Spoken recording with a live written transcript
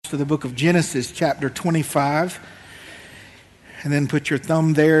to the book of Genesis, chapter 25, and then put your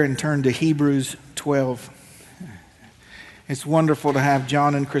thumb there and turn to Hebrews 12. It's wonderful to have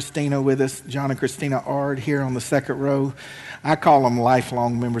John and Christina with us. John and Christina Ard here on the second row. I call them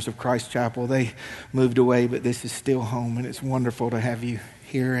lifelong members of Christ Chapel. They moved away, but this is still home, and it's wonderful to have you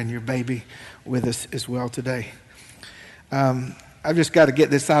here and your baby with us as well today. I've just got to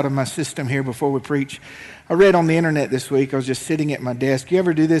get this out of my system here before we preach. I read on the internet this week, I was just sitting at my desk. You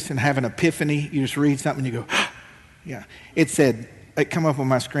ever do this and have an epiphany? You just read something and you go, yeah. It come up on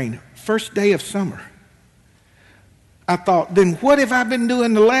my screen, first day of summer. I thought, then what have I been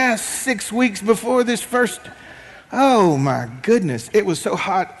doing the last 6 weeks before this first? Oh my goodness. It was so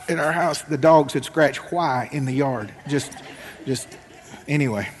hot at our house, the dogs had scratched why in the yard. Just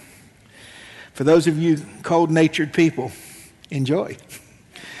anyway. For those of you cold-natured people, enjoy.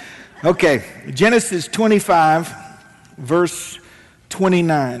 Okay, Genesis 25, verse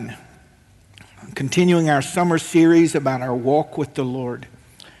 29. Continuing our summer series about our walk with the Lord.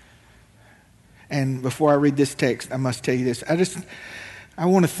 And before I read this text, I must tell you this. I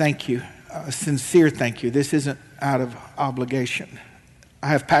want to thank you, a sincere thank you. This isn't out of obligation. I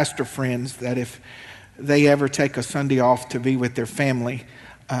have pastor friends that if they ever take a Sunday off to be with their family,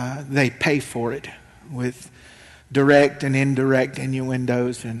 they pay for it with direct and indirect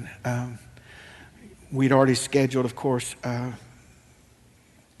innuendos. And we'd already scheduled, of course,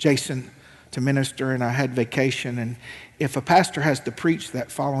 Jason to minister, and I had vacation. And if a pastor has to preach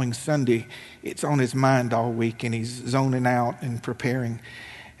that following Sunday, it's on his mind all week, and he's zoning out and preparing.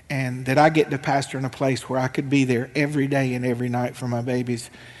 And that I get to pastor in a place where I could be there every day and every night for my babies.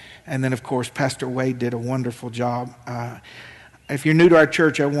 And then, of course, Pastor Wade did a wonderful job. If you're new to our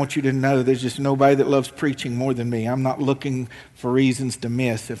church, I want you to know there's just nobody that loves preaching more than me. I'm not looking for reasons to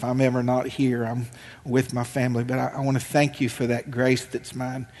miss. If I'm ever not here, I'm with my family. But I want to thank you for that grace that's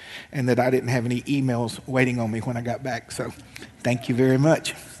mine, and that I didn't have any emails waiting on me when I got back. So thank you very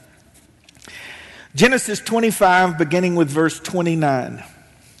much. Genesis 25, beginning with verse 29.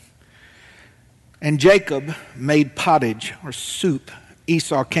 And Jacob made pottage, or soup.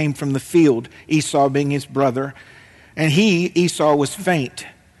 Esau came from the field, Esau being his brother. And he, Esau, was faint.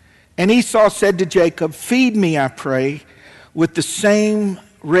 And Esau said to Jacob, feed me, I pray, with the same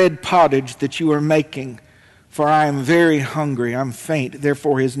red pottage that you are making, for I am very hungry, I'm faint.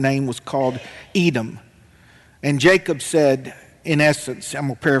 Therefore his name was called Edom. And Jacob said, in essence, I'm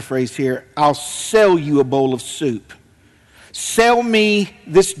going to paraphrase here, I'll sell you a bowl of soup. Sell me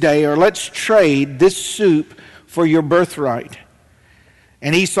this day, or let's trade this soup for your birthright.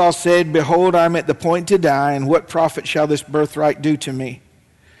 And Esau said, behold, I am at the point to die, and what profit shall this birthright do to me?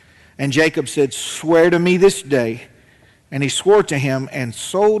 And Jacob said, swear to me this day. And he swore to him and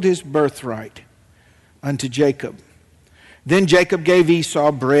sold his birthright unto Jacob. Then Jacob gave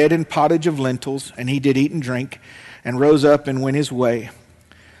Esau bread and pottage of lentils, and he did eat and drink, and rose up and went his way.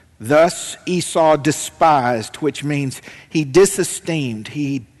 Thus Esau despised, which means he disesteemed,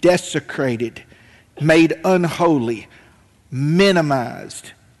 he desecrated, made unholy,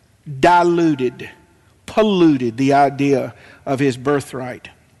 minimized, diluted, polluted the idea of his birthright.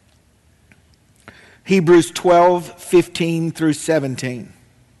 Hebrews 12, 15 through 17.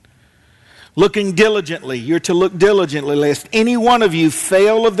 Looking diligently, you're to look diligently, lest any one of you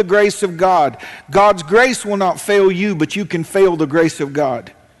fail of the grace of God. God's grace will not fail you, but you can fail the grace of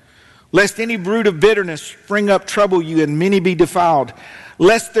God. Lest any brood of bitterness spring up, trouble you, and many be defiled.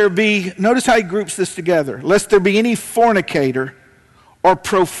 Lest there be, notice how he groups this together, lest there be any fornicator or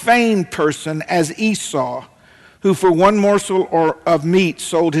profane person as Esau, who for one morsel of meat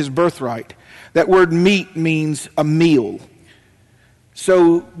sold his birthright. That word meat means a meal.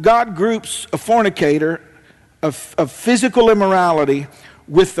 So God groups a fornicator of physical immorality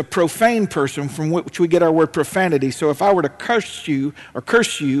with the profane person, from which we get our word profanity. So if I were to curse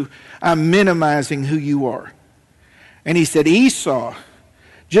you, I'm minimizing who you are. And he said Esau,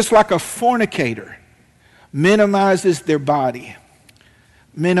 just like a fornicator, minimizes their body,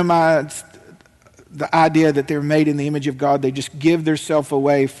 minimize the idea that they're made in the image of God. They just give themselves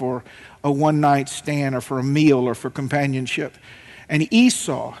away for a one-night stand or for a meal or for companionship. And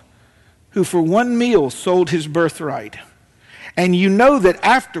Esau, who for one meal sold his birthright. And you know that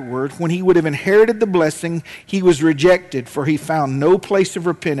afterward, when he would have inherited the blessing, he was rejected, for he found no place of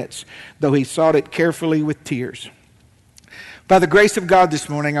repentance, though he sought it carefully with tears. By the grace of God this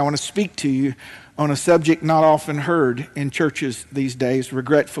morning, I want to speak to you on a subject not often heard in churches these days,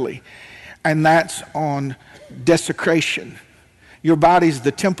 regretfully, and that's on desecration. Your body is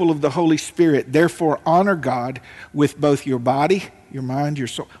the temple of the Holy Spirit. Therefore, honor God with both your body, your mind, your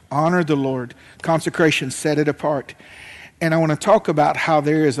soul. Honor the Lord. Consecration, set it apart. And I want to talk about how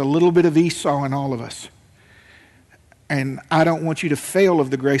there is a little bit of Esau in all of us. And I don't want you to fail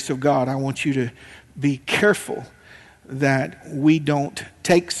of the grace of God. I want you to be careful that we don't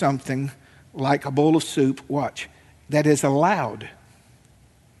take something like a bowl of soup, watch, that is allowed.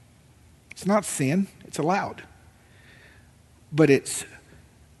 It's not sin, it's allowed. But it's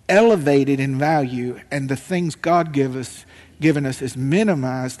elevated in value, and the things God given us is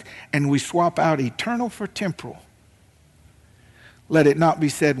minimized, and we swap out eternal for temporal. Let it not be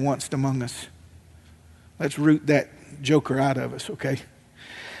said once among us. Let's root that joker out of us, okay?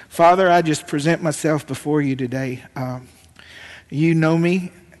 Father, I just present myself before you today. You know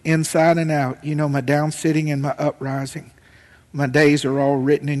me inside and out. You know my down sitting and my uprising. My days are all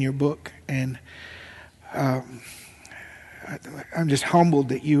written in your book, and I'm just humbled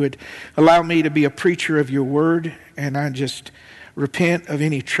that you would allow me to be a preacher of your word, and I just repent of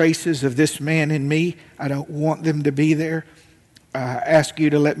any traces of this man in me. I don't want them to be there. I ask you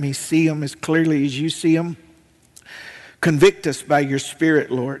to let me see them as clearly as you see them. Convict us by your Spirit,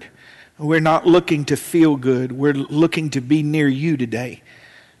 Lord. We're not looking to feel good. We're looking to be near you today.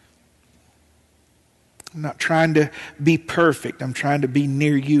 I'm not trying to be perfect. I'm trying to be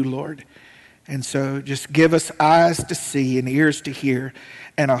near you, Lord. And so just give us eyes to see and ears to hear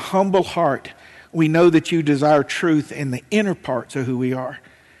and a humble heart. We know that you desire truth in the inner parts of who we are.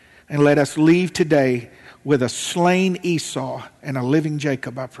 And let us leave today with a slain Esau and a living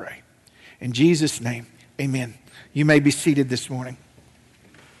Jacob, I pray. In Jesus' name, amen. You may be seated this morning.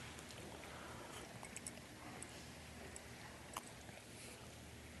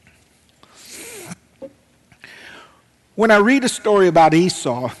 When I read a story about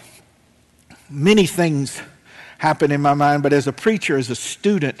Esau, many things happen in my mind, but as a preacher, as a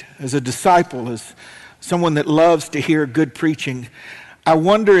student, as a disciple, as someone that loves to hear good preaching, I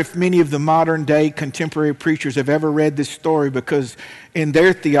wonder if many of the modern day contemporary preachers have ever read this story, because in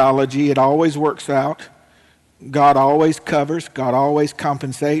their theology it always works out. God always covers, God always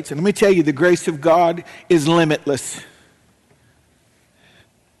compensates. And let me tell you, the grace of God is limitless.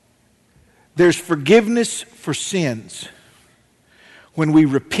 There's forgiveness for sins when we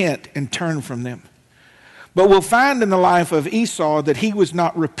repent and turn from them. But we'll find in the life of Esau that he was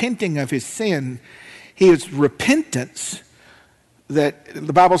not repenting of his sin. His repentance, that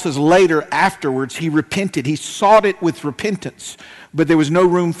the Bible says later, afterwards, he repented. He sought it with repentance, but there was no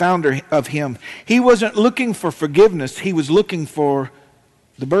room found of him. He wasn't looking for forgiveness. He was looking for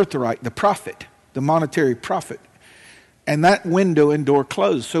the birthright, the profit, the monetary profit. And that window and door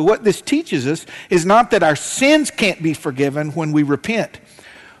closed. So what this teaches us is not that our sins can't be forgiven when we repent,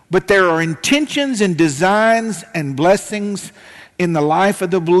 but there are intentions and designs and blessings in the life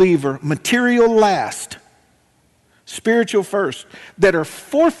of the believer, material last, spiritual first, that are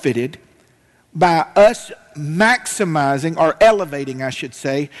forfeited by us maximizing or elevating, I should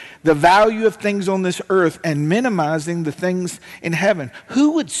say, the value of things on this earth and minimizing the things in heaven.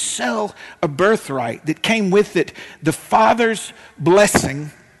 Who would sell a birthright that came with it the Father's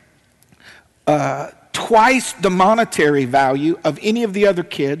blessing, twice the monetary value of any of the other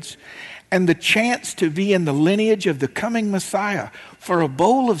kids, and the chance to be in the lineage of the coming Messiah for a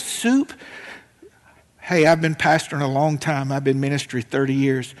bowl of soup? Hey, I've been pastoring a long time. I've been ministry 30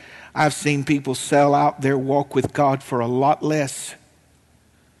 years. I've seen people sell out their walk with God for a lot less.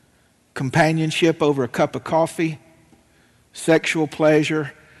 Companionship over a cup of coffee, sexual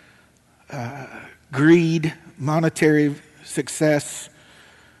pleasure, greed, monetary success.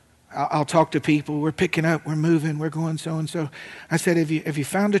 I'll talk to people. We're picking up, we're moving, we're going so-and-so. I said, have you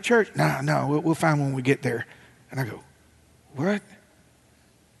found a church? No, we'll find one when we get there. And I go, what?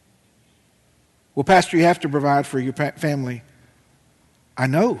 Well, Pastor, you have to provide for your family. I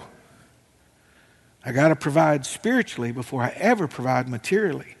know. I got to provide spiritually before I ever provide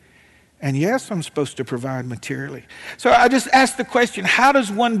materially. And yes, I'm supposed to provide materially. So I just asked the question, how does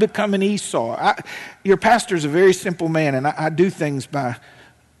one become an Esau? Your pastor's a very simple man, and I do things by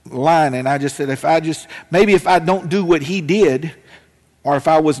line. And I just said, if I don't do what he did, or if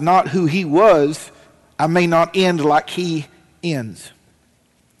I was not who he was, I may not end like he ends.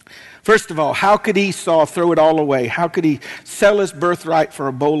 First of all, how could Esau throw it all away? How could he sell his birthright for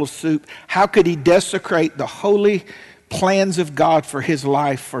a bowl of soup? How could he desecrate the holy plans of God for his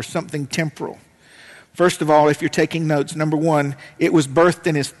life for something temporal? First of all, if you're taking notes, number one, it was birthed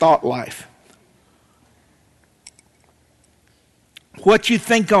in his thought life. What you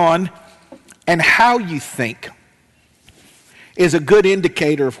think on and how you think is a good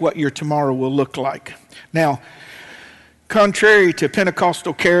indicator of what your tomorrow will look like. Now, contrary to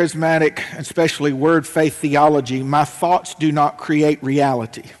Pentecostal charismatic, especially word faith theology, my thoughts do not create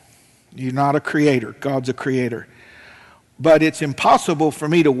reality. You're not a creator. God's a creator. but it's impossible for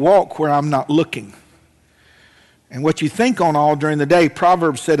me to walk where I'm not looking. And what you think on all during the day,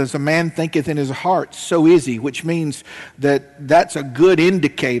 Proverbs said, as a man thinketh in his heart, so is he, which means that that's a good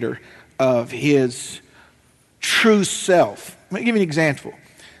indicator of his true self. Let me give you an example.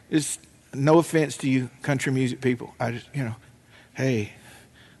 It's no offense to you country music people. I just, hey,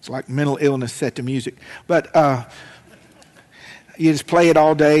 it's like mental illness set to music. But you just play it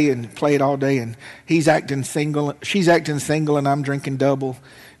all day, and he's acting single, she's acting single, and I'm drinking double.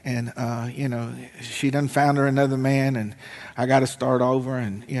 And, she done found her another man, and I got to start over,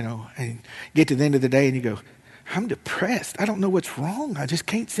 and get to the end of the day, and you go, I'm depressed. I don't know what's wrong. I just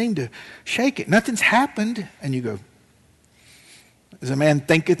can't seem to shake it. Nothing's happened. And you go, as a man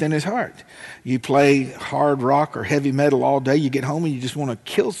thinketh in his heart. You play hard rock or heavy metal all day. You get home and you just want to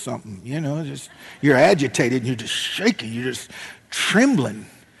kill something. You're agitated and you're just shaking. You're just trembling.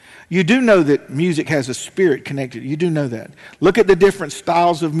 You do know that music has a spirit connected. You do know that. Look at the different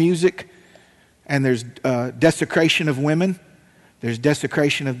styles of music. And there's desecration of women. There's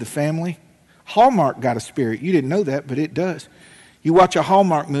desecration of the family. Hallmark got a spirit. You didn't know that, but it does. You watch a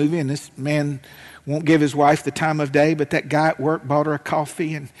Hallmark movie and this man won't give his wife the time of day, but that guy at work bought her a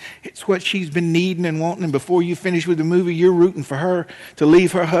coffee and it's what she's been needing and wanting. And before you finish with the movie, you're rooting for her to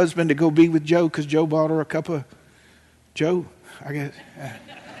leave her husband to go be with Joe because Joe bought her a cup of Joe, I guess.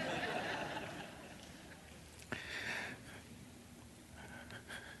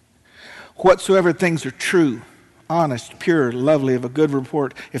 Whatsoever things are true, honest, pure, lovely, of a good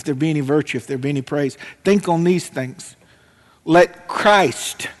report, if there be any virtue, if there be any praise, think on these things. Let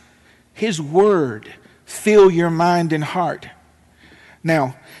Christ, His Word, fill your mind and heart.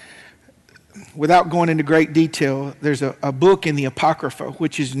 Now, without going into great detail, there's a book in the Apocrypha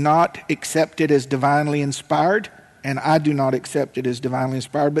which is not accepted as divinely inspired, and I do not accept it as divinely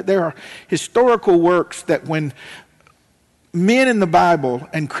inspired, but there are historical works that when men in the Bible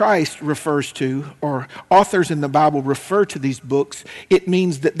and Christ refers to, or authors in the Bible refer to these books, it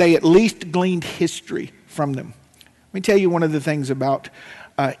means that they at least gleaned history from them. Let me tell you one of the things about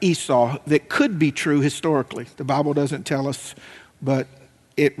Esau that could be true historically. The Bible doesn't tell us, but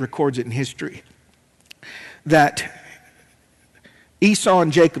it records it in history. That Esau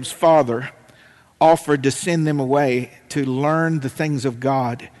and Jacob's father offered to send them away to learn the things of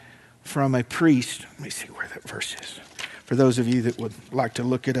God from a priest. Let me see where that verse is. For those of you that would like to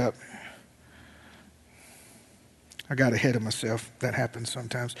look it up. I got ahead of myself. That happens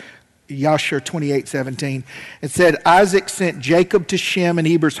sometimes. Yashar 28:17. It said, Isaac sent Jacob to Shem and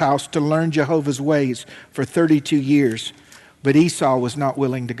Eber's house to learn Jehovah's ways for 32 years, but Esau was not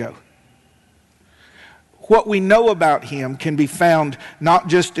willing to go. What we know about him can be found not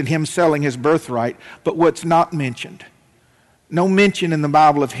just in him selling his birthright, but what's not mentioned. No mention in the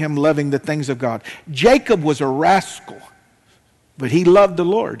Bible of him loving the things of God. Jacob was a rascal, but he loved the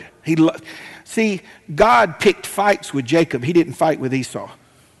Lord. See, God picked fights with Jacob. He didn't fight with Esau.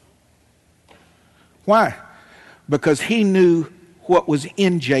 Why? Because he knew what was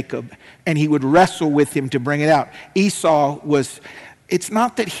in Jacob, and he would wrestle with him to bring it out. It's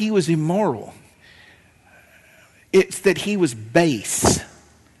not that he was immoral. It's that he was base.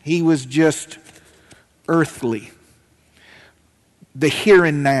 He was just earthly. The here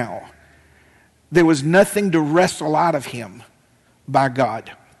and now. There was nothing to wrestle out of him by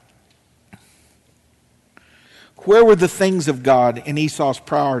God. Where were the things of God in Esau's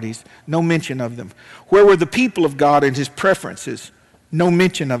priorities? No mention of them. Where were the people of God in his preferences? No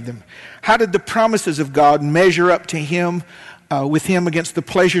mention of them. How did the promises of God measure up to him, with him against the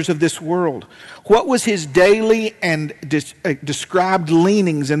pleasures of this world? What was his daily and described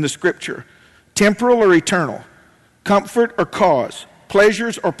leanings in the Scripture? Temporal or eternal? Comfort or cause?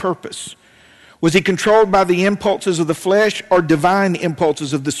 Pleasures or purpose? Was he controlled by the impulses of the flesh or divine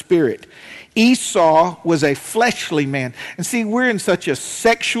impulses of the Spirit? Esau was a fleshly man. And see, we're in such a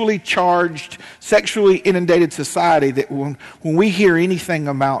sexually charged, sexually inundated society that when we hear anything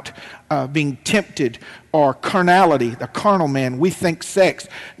about being tempted or carnality, the carnal man, we think sex.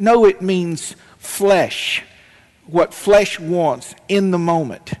 No, it means flesh. What flesh wants in the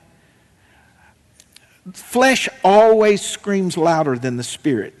moment. Flesh always screams louder than the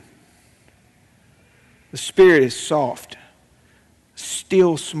Spirit. The Spirit is soft.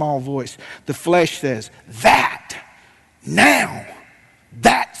 Still small voice. The flesh says, that, now,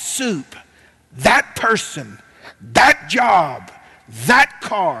 that soup, that person, that job, that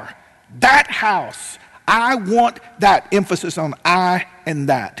car, that house. I want that. Emphasis on I and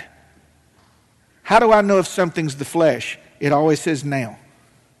that. How do I know if something's the flesh? It always says now.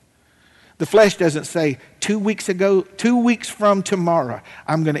 The flesh doesn't say 2 weeks ago, 2 weeks from tomorrow,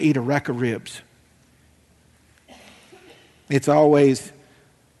 I'm going to eat a rack of ribs. It's always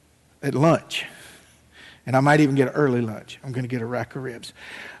at lunch. And I might even get an early lunch. I'm going to get a rack of ribs.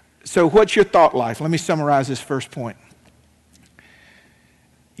 So what's your thought life? Let me summarize this first point.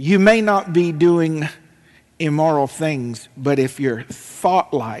 You may not be doing immoral things, but if your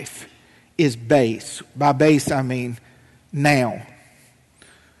thought life is base, by base I mean now,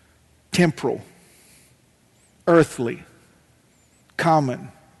 temporal, earthly,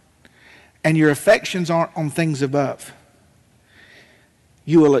 common, and your affections aren't on things above,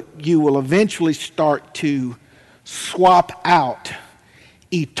 you will eventually start to swap out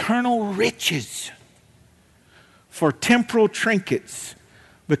eternal riches for temporal trinkets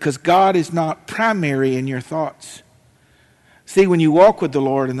because God is not primary in your thoughts. See, when you walk with the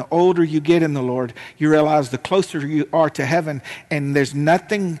Lord and the older you get in the Lord, you realize the closer you are to heaven, and there's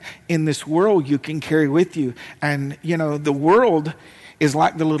nothing in this world you can carry with you. And, you know, the world is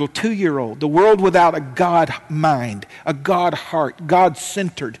like the little 2-year-old. The world without a God mind, a God heart,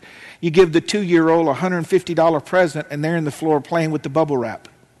 God-centered. You give the 2-year-old a $150 present, and they're in the floor playing with the bubble wrap.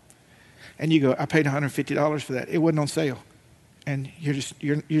 And you go, I paid $150 for that. It wasn't on sale. And you're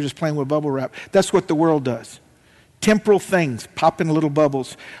just playing with bubble wrap. That's what the world does. Temporal things pop in little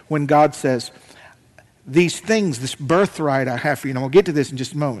bubbles when God says, these things, this birthright I have for you, and we'll get to this in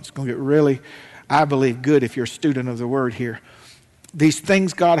just a moment. It's going to get really, I believe, good if you're a student of the Word here. These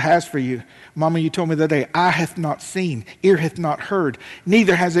things God has for you. Mama, you told me the other day, eye hath not seen, ear hath not heard,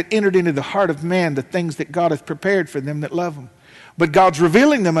 neither has it entered into the heart of man the things that God hath prepared for them that love him. But God's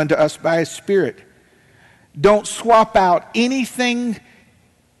revealing them unto us by his Spirit. Don't swap out anything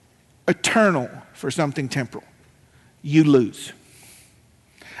eternal for something temporal. You lose.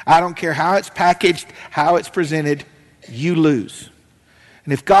 I don't care how it's packaged, how it's presented, you lose.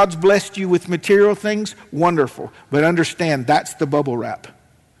 And if God's blessed you with material things, wonderful. But understand, that's the bubble wrap.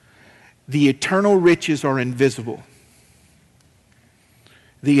 The eternal riches are invisible.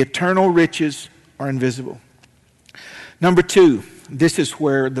 The eternal riches are invisible. Number 2, this is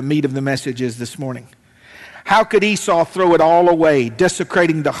where the meat of the message is this morning. How could Esau throw it all away,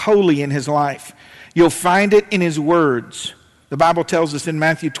 desecrating the holy in his life? You'll find it in his words. The Bible tells us in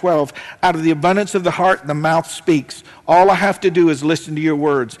Matthew 12, out of the abundance of the heart, the mouth speaks. All I have to do is listen to your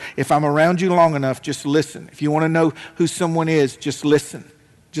words. If I'm around you long enough, just listen. If you want to know who someone is, just listen.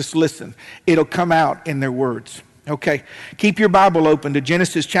 Just listen. It'll come out in their words. Okay, keep your Bible open to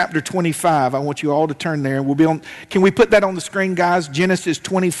Genesis chapter 25. I want you all to turn there. We'll be on. Can we put that on the screen, guys? Genesis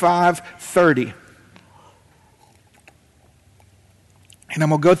 25:30. And I'm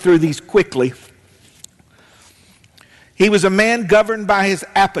going to go through these quickly. He was a man governed by his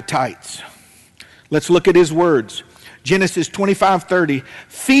appetites. Let's look at his words. Genesis 25:30.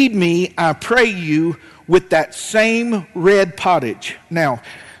 Feed me, I pray you, with that same red pottage. Now,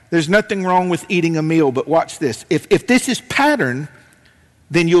 there's nothing wrong with eating a meal, but watch this. If this is pattern,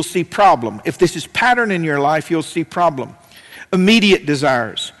 then you'll see problem. If this is pattern in your life, you'll see problem. Immediate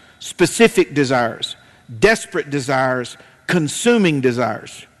desires, specific desires, desperate desires, consuming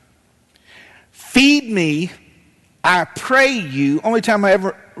desires. Feed me, I pray you. Only time I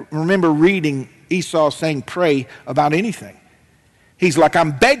ever remember reading Esau saying pray about anything. He's like,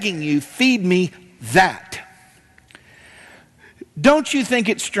 I'm begging you, feed me that. Don't you think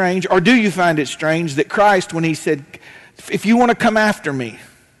it's strange, or do you find it strange, that Christ, when he said, if you want to come after me,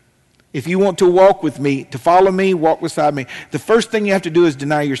 if you want to walk with me, to follow me, walk beside me, the first thing you have to do is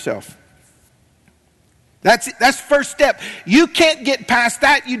deny yourself. That's the first step. You can't get past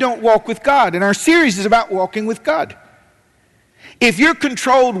that, you don't walk with God. And our series is about walking with God. If you're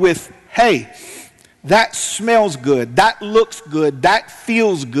controlled with, hey, that smells good, that looks good, that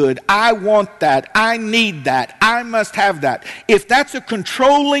feels good, I want that, I need that, I must have that. If that's a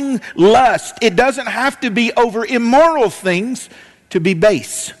controlling lust, it doesn't have to be over immoral things to be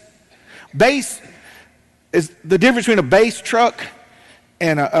base. Base is the difference between a base truck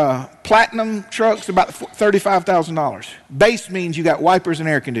and a platinum truck's about $35,000. Base means you got wipers and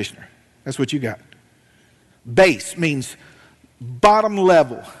air conditioner. That's what you got. Base means bottom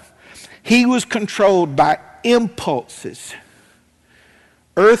level. He was controlled by impulses,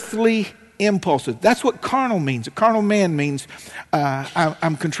 earthly impulses. That's what carnal means. A carnal man means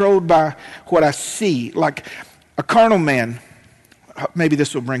I'm controlled by what I see. Like a carnal man, maybe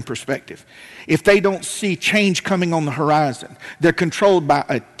this will bring perspective. If they don't see change coming on the horizon, they're controlled by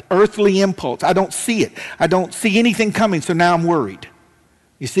an earthly impulse. I don't see it. I don't see anything coming, so now I'm worried.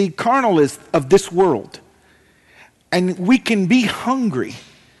 You see, carnal is of this world. And we can be hungry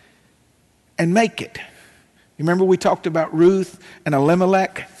and make it. You remember we talked about Ruth and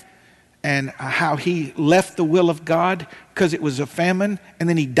Elimelech and how he left the will of God because it was a famine, and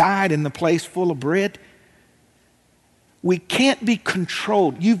then he died in the place full of bread? We can't be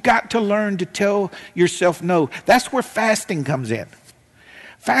controlled. You've got to learn to tell yourself no. That's where fasting comes in.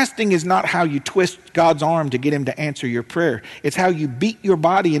 Fasting is not how you twist God's arm to get him to answer your prayer. It's how you beat your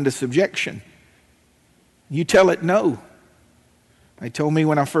body into subjection. You tell it no. They told me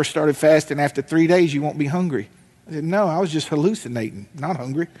when I first started fasting, after 3 days, you won't be hungry. I said, no, I was just hallucinating, not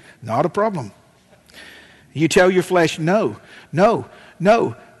hungry, not a problem. You tell your flesh no, no,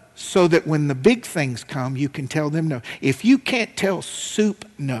 no, so that when the big things come, you can tell them no. If you can't tell soup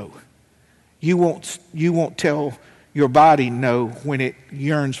no, you won't tell your body no when it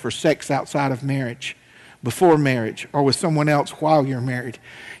yearns for sex outside of marriage, before marriage, or with someone else while you're married.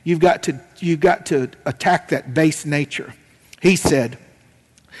 You've got to attack that base nature. He said,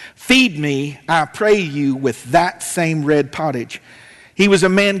 feed me, I pray you, with that same red pottage. He was a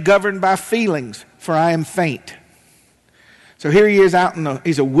man governed by feelings, for I am faint. So here he is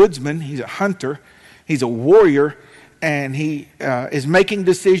he's a woodsman, he's a hunter, he's a warrior, and he is making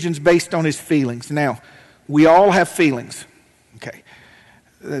decisions based on his feelings. Now, we all have feelings. Okay.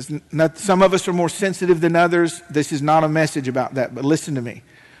 Some of us are more sensitive than others. This is not a message about that, but listen to me.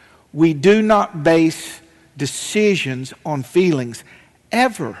 We do not base decisions on feelings,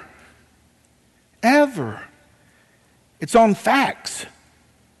 ever. Ever. It's on facts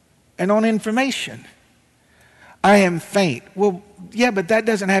and on information. I am faint. Well, yeah, but that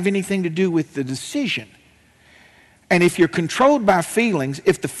doesn't have anything to do with the decision. And if you're controlled by feelings,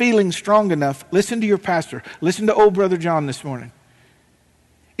 if the feeling's strong enough, listen to your pastor. Listen to old Brother John this morning.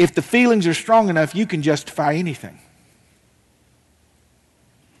 If the feelings are strong enough, you can justify anything.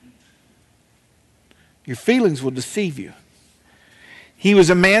 Your feelings will deceive you. He was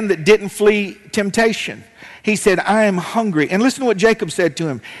a man that didn't flee temptation. He said, I am hungry. And listen to what Jacob said to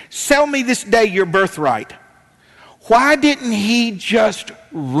him. Sell me this day your birthright. Why didn't he just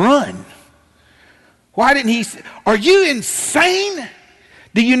run? Why didn't he say, are you insane?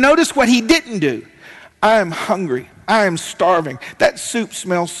 Do you notice what he didn't do? I am hungry. I am starving. That soup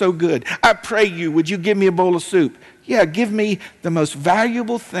smells so good. I pray you, would you give me a bowl of soup? Yeah, give me the most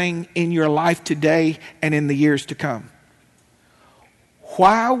valuable thing in your life today and in the years to come.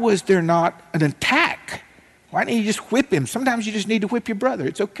 Why was there not an attack? Why didn't he just whip him? Sometimes you just need to whip your brother.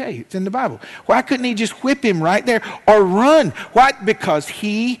 It's okay. It's in the Bible. Why couldn't he just whip him right there or run? Why? Because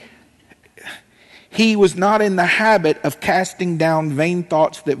he was not in the habit of casting down vain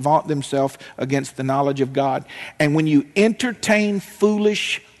thoughts that vaunt themselves against the knowledge of God. And when you entertain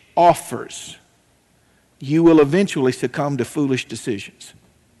foolish offers, you will eventually succumb to foolish decisions.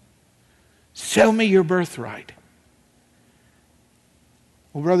 Sell me your birthright.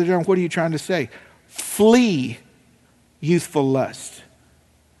 Well, Brother John, what are you trying to say? Flee youthful lust.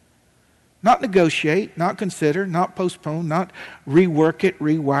 Not negotiate, not consider, not postpone, not rework it,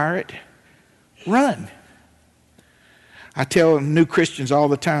 rewire it. Run. I tell new Christians all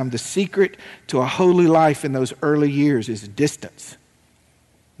the time, the secret to a holy life in those early years is distance.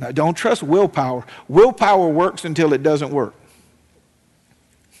 Now, don't trust willpower. Willpower works until it doesn't work.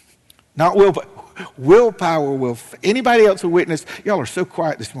 Not willpower. Willpower will. Anybody else will witness? Y'all are so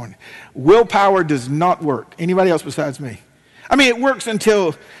quiet this morning. Willpower does not work. Anybody else besides me? I mean, it works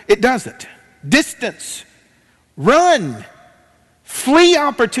until it doesn't. Distance. Run. Flee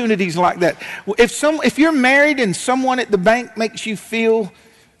opportunities like that. If you're married and someone at the bank makes you feel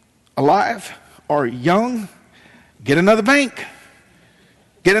alive or young, get another bank.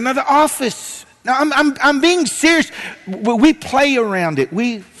 Get another office. Now, I'm being serious. We play around it.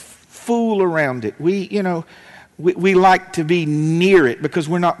 We fool around it. We like to be near it because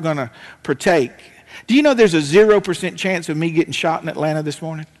we're not going to partake. Do you know there's a 0% chance of me getting shot in Atlanta this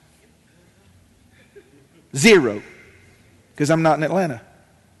morning? 0. Because I'm not in Atlanta.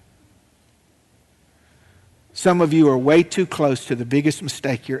 Some of you are way too close to the biggest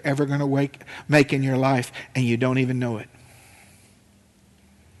mistake you're ever going to make in your life, and you don't even know it.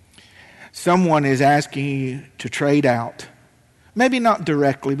 Someone is asking you to trade out. Maybe not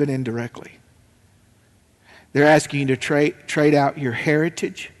directly, but indirectly. They're asking you to trade out your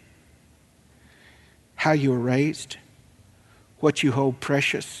heritage, how you were raised, what you hold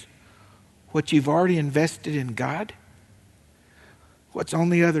precious, what you've already invested in God, what's on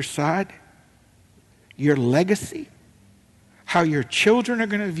the other side, your legacy, how your children are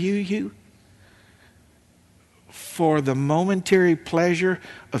going to view you, for the momentary pleasure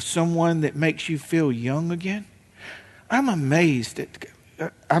of someone that makes you feel young again. I'm amazed at,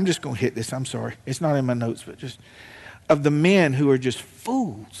 I'm just going to hit this, I'm sorry. It's not in my notes, but just of the men who are just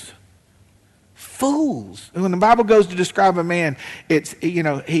fools Fools. When the Bible goes to describe a man, it's,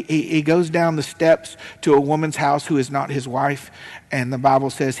 he goes down the steps to a woman's house who is not his wife, and the Bible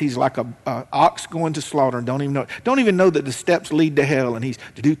says he's like a ox going to slaughter and don't even know that the steps lead to hell, and he's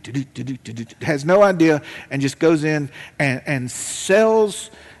has no idea, and just goes in and sells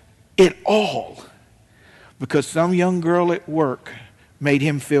it all because some young girl at work made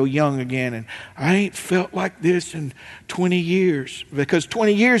him feel young again. And I ain't felt like this in 20 years. Because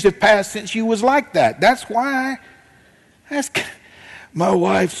 20 years have passed since you was like that. That's why. My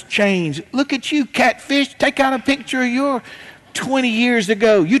wife's changed. Look at you, catfish. Take out a picture of your 20 years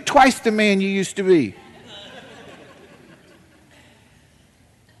ago. You twice the man you used to be.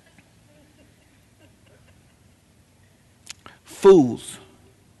 Fools.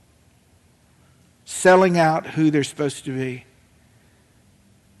 Selling out who they're supposed to be.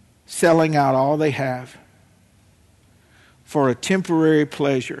 Selling out all they have for a temporary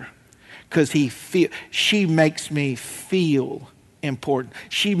pleasure because she makes me feel important.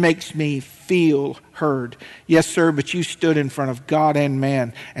 She makes me feel heard. Yes, sir, but you stood in front of God and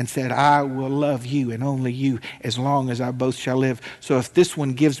man and said, I will love you and only you as long as I both shall live. So if this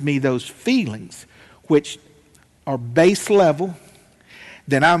one gives me those feelings, which are base level,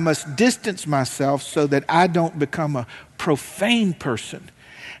 then I must distance myself so that I don't become a profane person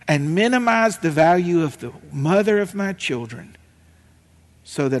and minimize the value of the mother of my children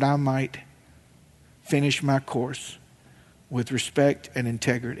so that I might finish my course with respect and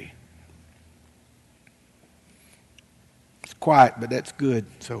integrity. It's quiet, but that's good.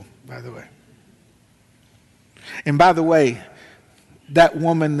 So, by the way. And by the way, that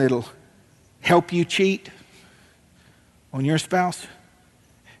woman that'll help you cheat on your spouse,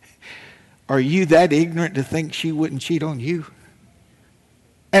 are you that ignorant to think she wouldn't cheat on you?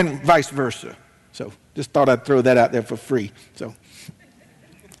 And vice versa. So just thought I'd throw that out there for free. So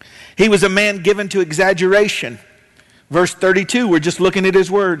he was a man given to exaggeration. Verse 32, we're just looking at his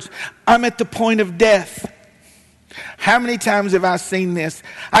words. I'm at the point of death. How many times have I seen this?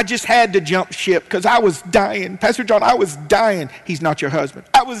 I just had to jump ship because I was dying. Pastor John, I was dying. He's not your husband.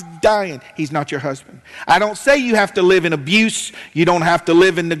 I was dying. He's not your husband. I don't say you have to live in abuse. You don't have to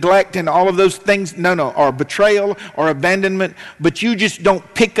live in neglect and all of those things. No, or betrayal or abandonment. But you just don't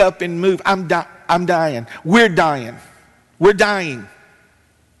pick up and move. I'm dying. We're dying. We're dying.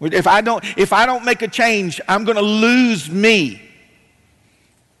 If I don't make a change, I'm going to lose me.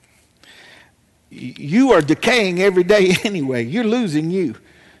 You are decaying every day anyway. You're losing you.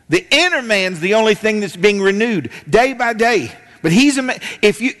 The inner man's the only thing that's being renewed day by day. But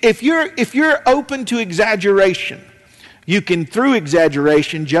if you're open to exaggeration, you can through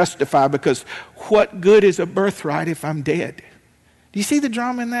exaggeration justify, because what good is a birthright if I'm dead? Do you see the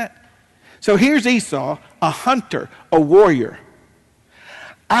drama in that? So here's Esau, a hunter, a warrior.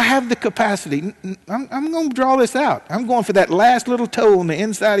 I have the capacity. I'm going to draw this out. I'm going for that last little toe on the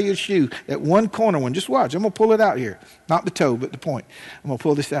inside of your shoe, that one corner one. Just watch. I'm going to pull it out here. Not the toe, but the point. I'm going to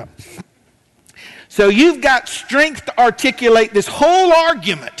pull this out. So you've got strength to articulate this whole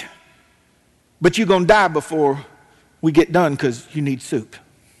argument, but you're going to die before we get done because you need soup.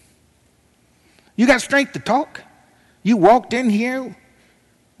 You got strength to talk. You walked in here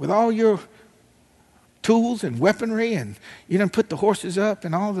with all your tools and weaponry, and you done put the horses up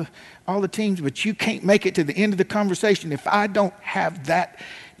and all the teams, but you can't make it to the end of the conversation if I don't have that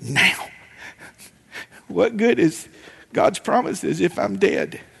now. What good is God's promises if I'm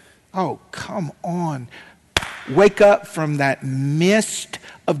dead? Oh, come on. Wake up from that mist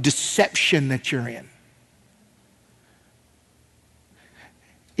of deception that you're in.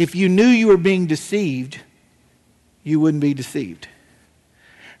 If you knew you were being deceived, you wouldn't be deceived.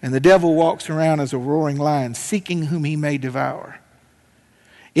 And the devil walks around as a roaring lion, seeking whom he may devour.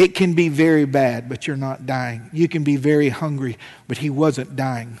 It can be very bad, but you're not dying. You can be very hungry, but he wasn't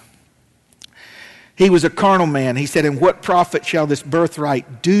dying. He was a carnal man. He said, and what profit shall this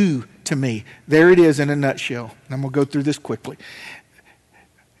birthright do to me? There it is in a nutshell. And I'm going to go through this quickly.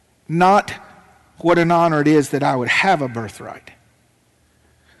 Not what an honor it is that I would have a birthright,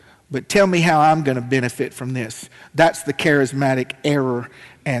 but tell me how I'm going to benefit from this. That's the charismatic error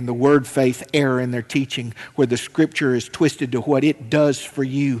and the word faith error in their teaching, where the scripture is twisted to what it does for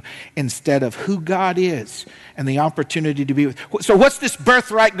you instead of who God is and the opportunity to be with. So what's this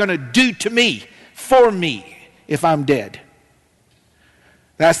birthright going to do to me, for me, if I'm dead?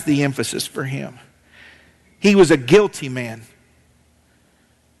 That's the emphasis for him. He was a guilty man.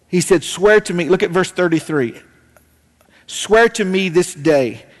 He said, swear to me. Look at verse 33. Swear to me this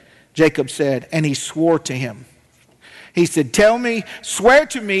day, Jacob said, and he swore to him. He said, swear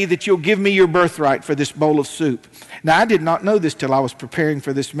to me that you'll give me your birthright for this bowl of soup. Now, I did not know this till I was preparing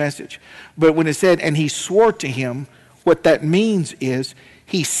for this message. But when it said, and he swore to him, what that means is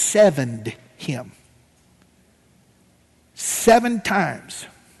he sevened him. 7 times.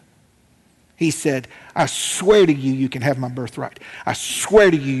 He said, I swear to you, you can have my birthright. I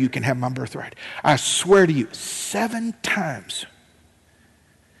swear to you, you can have my birthright. I swear to you. 7 times.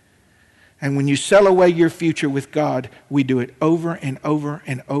 And when you sell away your future with God, we do it over and over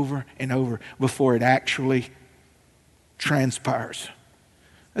and over and over before it actually transpires.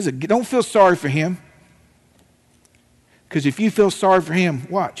 Don't feel sorry for him. Because if you feel sorry for him,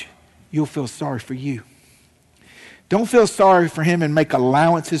 watch, you'll feel sorry for you. Don't feel sorry for him and make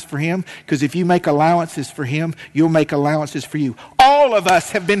allowances for him, because if you make allowances for him, you'll make allowances for you. All of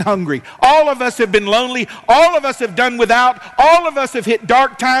us have been hungry. All of us have been lonely. All of us have done without. All of us have hit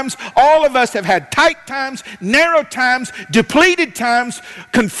dark times. All of us have had tight times, narrow times, depleted times,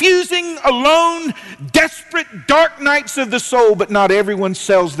 confusing, alone, desperate, dark nights of the soul, but not everyone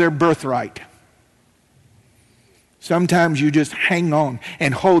sells their birthright. Sometimes you just hang on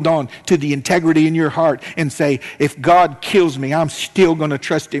and hold on to the integrity in your heart and say, if God kills me, I'm still going to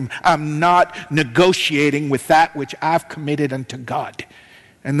trust him. I'm not negotiating with that which I've committed unto God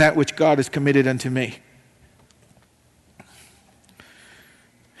and that which God has committed unto me.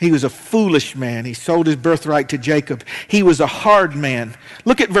 He was a foolish man. He sold his birthright to Jacob. He was a hard man.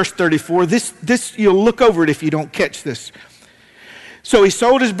 Look at verse 34. This you'll look over it if you don't catch this. So he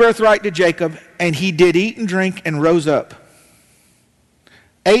sold his birthright to Jacob, and he did eat and drink and rose up.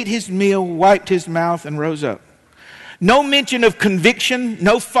 Ate his meal, wiped his mouth, and rose up. No mention of conviction,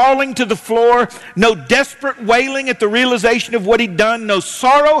 no falling to the floor, no desperate wailing at the realization of what he'd done, no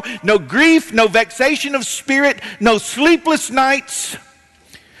sorrow, no grief, no vexation of spirit, no sleepless nights,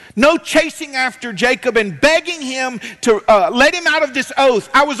 no chasing after Jacob and begging him to let him out of this oath.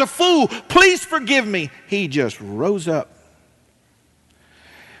 I was a fool, please forgive me. He just rose up.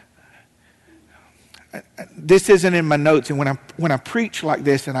 This isn't in my notes, and when I preach like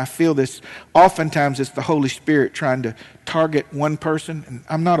this and I feel this, oftentimes it's the Holy Spirit trying to target one person. And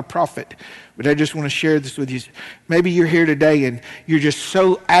I'm not a prophet, but I just want to share this with you. Maybe you're here today and you're just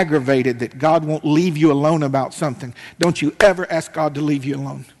so aggravated that God won't leave you alone about something. Don't you ever ask God to leave you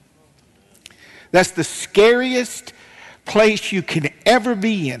alone. That's the scariest place you can ever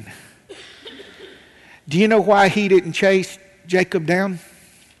be in. Do you know why he didn't chase Jacob down?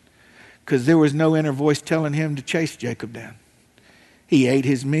 Because there was no inner voice telling him to chase Jacob down. He ate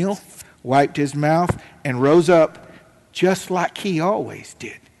his meal, wiped his mouth, and rose up just like he always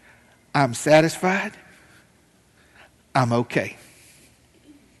did. I'm satisfied. I'm okay.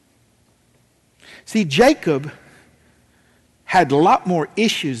 See, Jacob had a lot more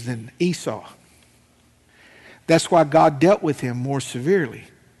issues than Esau. That's why God dealt with him more severely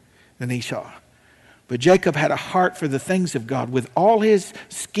than Esau. But Jacob had a heart for the things of God. With all his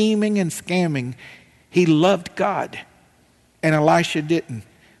scheming and scamming, he loved God. And Elisha didn't.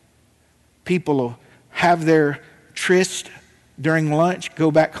 People will have their tryst during lunch, go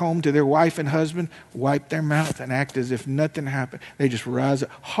back home to their wife and husband, wipe their mouth and act as if nothing happened. They just rise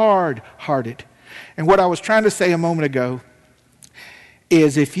up hard-hearted. And what I was trying to say a moment ago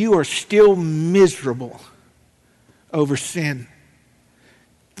is if you are still miserable over sin,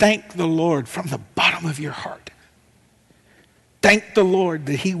 thank the Lord from the bottom of your heart. Thank the Lord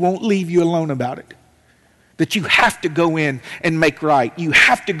that he won't leave you alone about it. That you have to go in and make right. You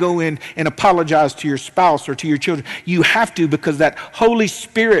have to go in and apologize to your spouse or to your children. You have to, because that Holy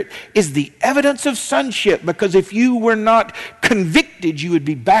Spirit is the evidence of sonship. Because if you were not convicted, you would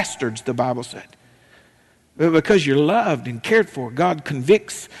be bastards, the Bible said. But because you're loved and cared for, God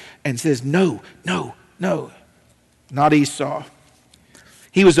convicts and says, no, no, no. Not Esau.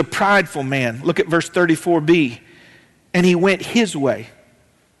 He was a prideful man. Look at verse 34b. And he went his way.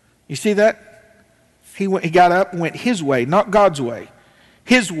 You see that? He got up and went his way, not God's way.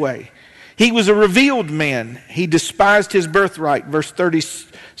 His way. He was a revealed man. He despised his birthright. Verse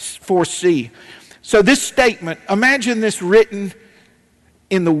 34c. So this statement, imagine this written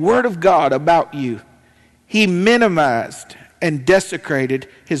in the Word of God about you. He minimized and desecrated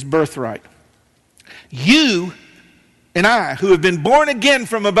his birthright. You and I, who have been born again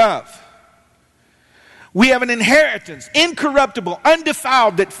from above, we have an inheritance, incorruptible,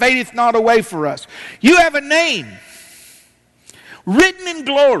 undefiled, that fadeth not away for us. You have a name written in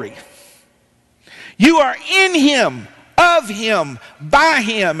glory. You are in him, of him, by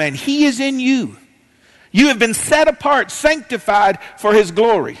him, and he is in you. You have been set apart, sanctified for his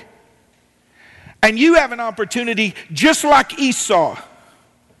glory. And you have an opportunity, just like Esau,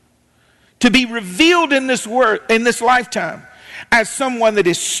 to be revealed in this lifetime as someone that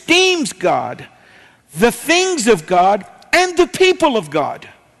esteems God, the things of God, and the people of God.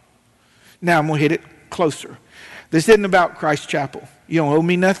 Now I'm going to hit it closer. This isn't about Christ Chapel. You don't owe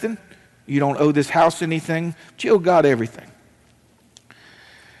me nothing. You don't owe this house anything. But you owe God everything.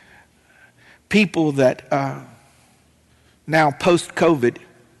 People that now post-COVID,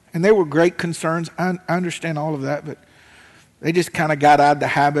 and there were great concerns. I understand all of that, but they just kind of got out of the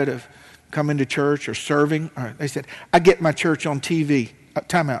habit of coming to church or serving. Or they said, I get my church on TV.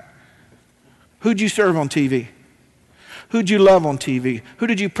 Time out. Who'd you serve on TV? Who'd you love on TV? Who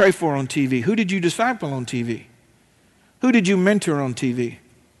did you pray for on TV? Who did you disciple on TV? Who did you mentor on TV?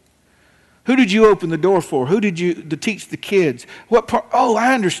 Who did you open the door for? Who did you teach the kids? What part? Oh,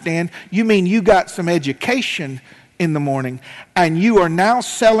 I understand. You mean you got some education in the morning and you are now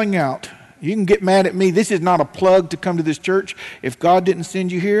selling out. You can get mad at me. This is not a plug to come to this church. If God didn't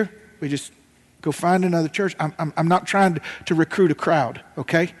send you here, we just go find another church. I'm not trying to recruit a crowd,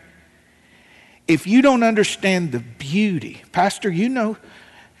 okay? If you don't understand the beauty, Pastor, you know,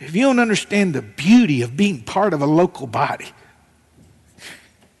 if you don't understand the beauty of being part of a local body,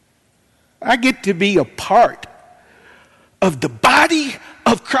 I get to be a part of the body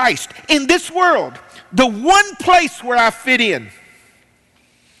of Christ in this world, the one place where I fit in,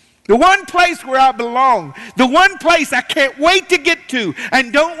 the one place where I belong, the one place I can't wait to get to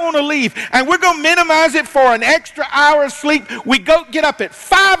and don't want to leave. And we're going to minimize it for an extra hour of sleep. We get up at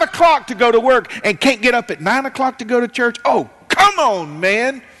 5 o'clock to go to work and can't get up at 9 o'clock to go to church. Oh, come on,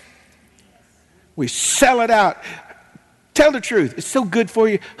 man. We sell it out. Tell the truth. It's so good for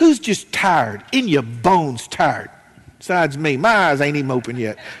you. Who's just tired? In your bones tired? Besides me. My eyes ain't even open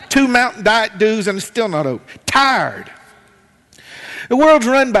yet. 2 Mountain Diet Dews and it's still not open. Tired. The world's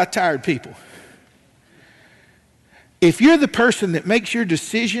run by tired people. If you're the person that makes your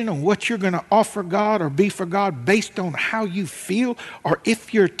decision on what you're going to offer God or be for God based on how you feel, or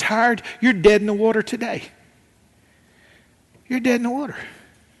if you're tired, you're dead in the water today. You're dead in the water.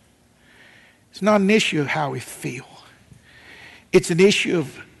 It's not an issue of how we feel. It's an issue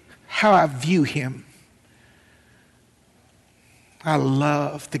of how I view Him. I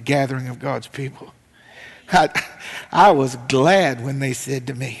love the gathering of God's people. I was glad when they said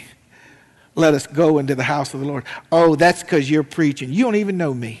to me, let us go into the house of the Lord. Oh, that's because you're preaching. You don't even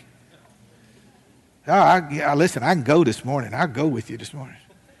know me. Listen, I can go this morning. I'll go with you this morning.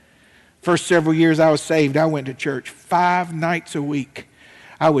 First several years I was saved, I went to church 5 nights a week.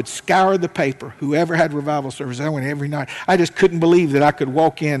 I would scour the paper. Whoever had revival service, I went every night. I just couldn't believe that I could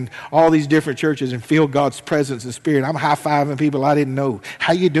walk in all these different churches and feel God's presence and spirit. I'm high-fiving people I didn't know.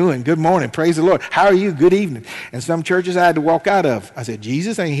 How you doing? Good morning. Praise the Lord. How are you? Good evening. And some churches I had to walk out of. I said,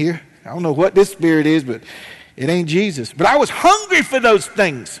 Jesus ain't here. I don't know what this spirit is, but it ain't Jesus. But I was hungry for those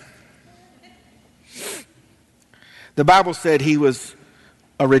things. The Bible said he was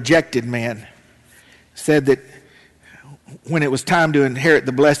a rejected man. Said that when it was time to inherit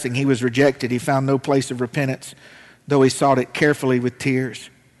the blessing, he was rejected. He found no place of repentance, though he sought it carefully with tears.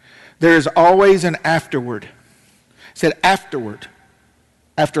 There is always an afterward. It said afterward,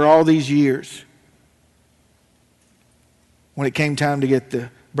 after all these years, when it came time to get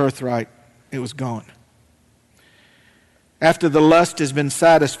the birthright, it was gone. After the lust has been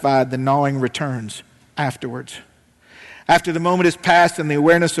satisfied, the gnawing returns afterwards. After the moment has passed and the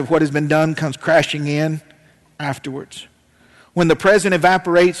awareness of what has been done comes crashing in, afterwards. When the present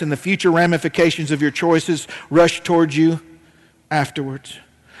evaporates and the future ramifications of your choices rush towards you, afterwards.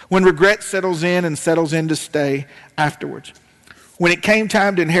 When regret settles in and settles in to stay, afterwards. When it came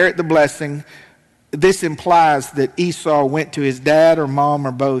time to inherit the blessing, this implies that Esau went to his dad or mom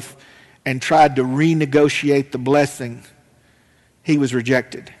or both and tried to renegotiate the blessing. He was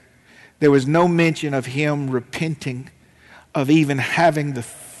rejected. There was no mention of him repenting, of even having the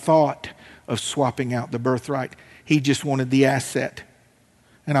thought of swapping out the birthright. He just wanted the asset.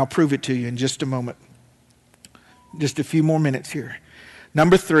 And I'll prove it to you in just a moment. Just a few more minutes here.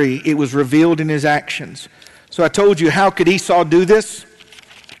 Number 3, it was revealed in his actions. So I told you, how could Esau do this?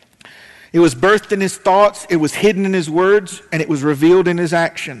 It was birthed in his thoughts, it was hidden in his words, and it was revealed in his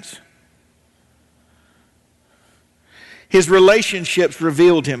actions. His relationships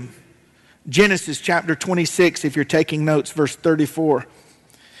revealed him. Genesis chapter 26, if you're taking notes, verse 34.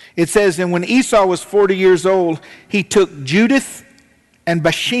 It says, and when Esau was 40 years old, he took Judith and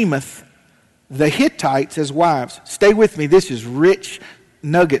Bashemath, the Hittites, as wives. Stay with me. This is rich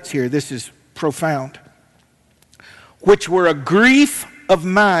nuggets here. This is profound. Which were a grief of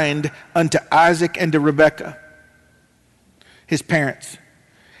mind unto Isaac and to Rebekah, his parents.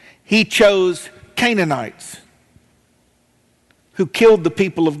 He chose Canaanites who killed the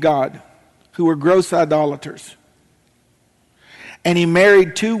people of God. who were gross idolaters. And he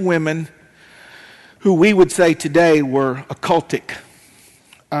married 2 women who we would say today were occultic.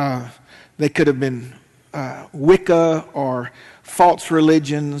 They could have been Wicca or false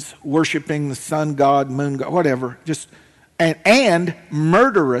religions, worshiping the sun god, moon god, whatever. And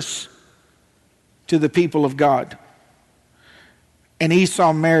murderous to the people of God. And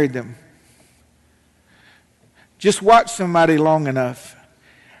Esau married them. Just watch somebody long enough,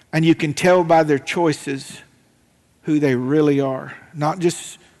 and you can tell by their choices who they really are. Not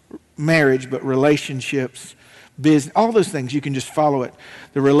just marriage, but relationships, business, all those things. You can just follow it.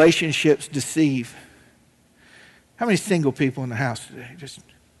 The relationships deceive. How many single people in the house today?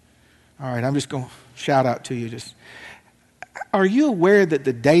 All right, I'm just going to shout out to you. Are you aware that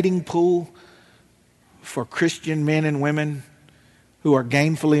the dating pool for Christian men and women who are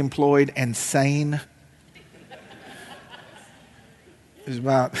gainfully employed and sane is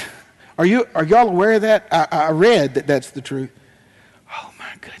about... Are y'all aware of that? I read that that's the truth. Oh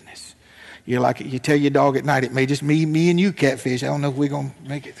my goodness. You're like, you tell your dog at night, it may just me and you catfish. I don't know if we're going to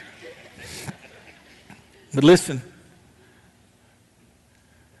make it through. But listen,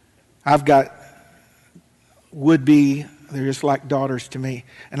 I've got would-be, they're just like daughters to me,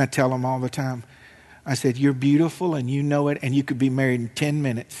 and I tell them all the time. I said, you're beautiful and you know it, and you could be married in 10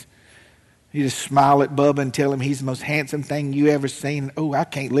 minutes. You just smile at Bubba and tell him he's the most handsome thing you ever seen. Oh, I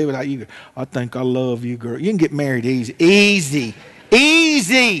can't live without you. I think I love you, girl. You can get married easy.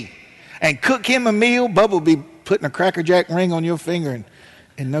 Easy. And cook him a meal. Bubba will be putting a Cracker Jack ring on your finger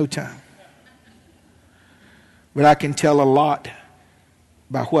in no time. But I can tell a lot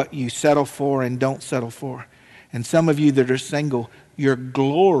by what you settle for and don't settle for. And some of you that are single, your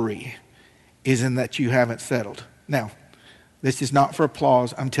glory is in that you haven't settled. Now, this is not for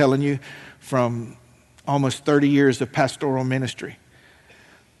applause. I'm telling you from almost 30 years of pastoral ministry.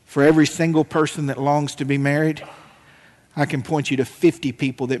 For every single person that longs to be married, I can point you to 50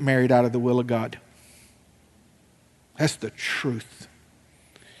 people that married out of the will of God. That's the truth.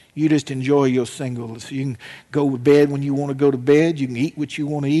 You just enjoy your singleness. You can go to bed when you want to go to bed. You can eat what you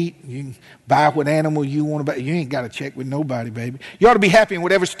want to eat. You can buy what animal you want to buy. You ain't got to check with nobody, baby. You ought to be happy in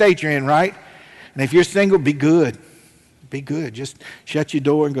whatever state you're in, right? And if you're single, be good. Be good. Just shut your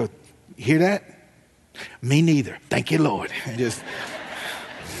door and go, you hear that? Me neither. Thank you, Lord. And just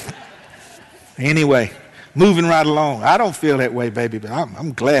anyway, moving right along. I don't feel that way, baby, but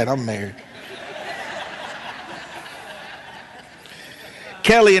I'm glad I'm married.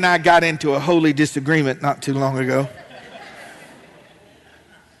 Kelly and I got into a holy disagreement not too long ago.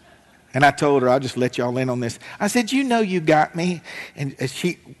 And I told her, I'll just let y'all in on this. I said, you know you got me. And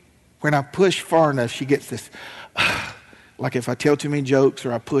she, when I push far enough, she gets this... Like if I tell too many jokes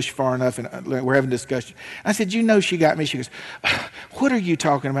or I push far enough and we're having a discussion. I said, you know she got me. She goes, what are you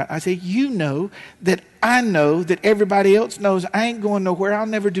talking about? I said, you know that everybody else knows I ain't going nowhere. I'll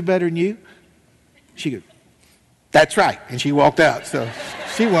never do better than you. She goes, that's right. And she walked out. So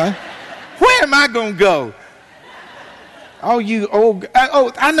she won. Where am I going to go? All you old...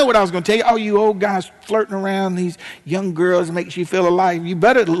 I know what I was going to tell you. All you old guys flirting around these young girls makes you feel alive. You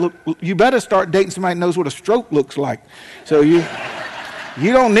better start dating somebody that knows what a stroke looks like. So you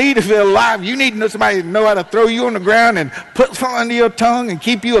don't need to feel alive. You need to know somebody to know how to throw you on the ground and put something under your tongue and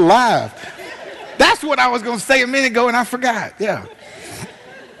keep you alive. That's what I was going to say a minute ago and I forgot. Yeah.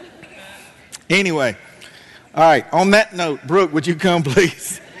 Anyway. All right. On that note, Brooke, would you come,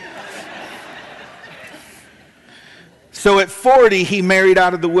 please? So at 40, he married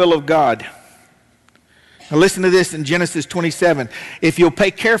out of the will of God. Now listen to this in Genesis 27. If you'll pay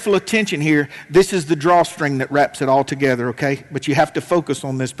careful attention here, this is the drawstring that wraps it all together, okay? But you have to focus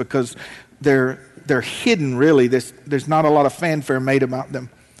on this because they're hidden, really. There's not a lot of fanfare made about them.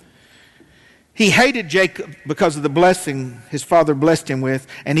 He hated Jacob because of the blessing his father blessed him with.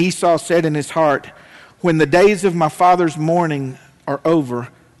 And Esau said in his heart, when the days of my father's mourning are over,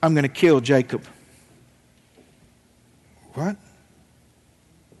 I'm going to kill Jacob. What?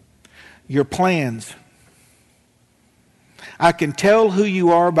 Your plans. I can tell who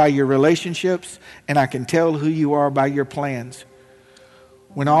you are by your relationships, and I can tell who you are by your plans.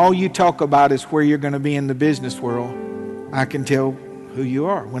 When all you talk about is where you're going to be in the business world, I can tell who you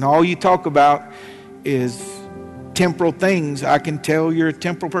are. When all you talk about is temporal things, I can tell you're a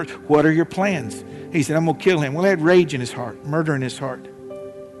temporal person. What are your plans? He said, I'm going to kill him. Well, he had rage in his heart, murder in his heart.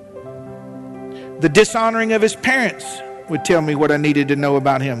 The dishonoring of his parents would tell me what I needed to know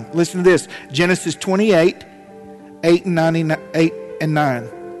about him. Listen to this. Genesis 28, 8 and 9.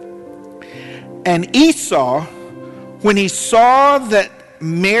 And Esau, when he saw that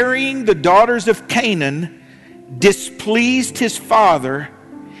marrying the daughters of Canaan displeased his father,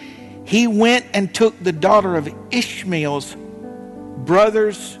 He went and took the daughter of Ishmael's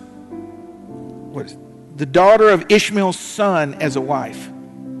brothers, the daughter of Ishmael's son as a wife.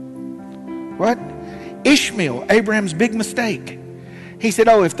 What? Ishmael, Abraham's big mistake. He said,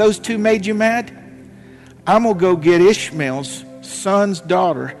 oh, if those two made you mad, I'm going to go get Ishmael's son's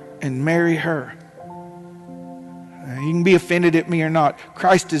daughter and marry her. You can be offended at me or not.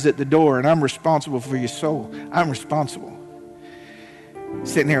 Christ is at the door, and I'm responsible for your soul. I'm responsible.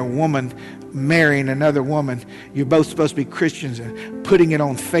 Sitting there, a woman marrying another woman. You're both supposed to be Christians, and putting it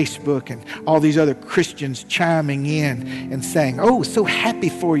on Facebook, and all these other Christians chiming in and saying, oh, so happy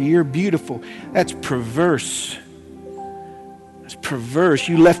for you. You're beautiful. That's perverse. That's perverse.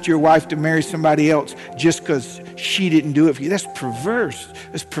 You left your wife to marry somebody else just because she didn't do it for you. That's perverse.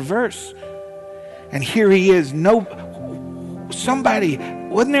 That's perverse. And here he is. Somebody,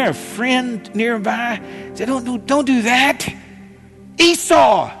 wasn't there a friend nearby? Said, don't do that.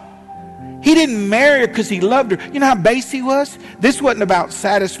 Esau. He didn't marry her because he loved her. You know how base he was? This wasn't about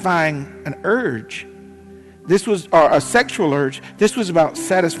satisfying an urge. This was a sexual urge. This was about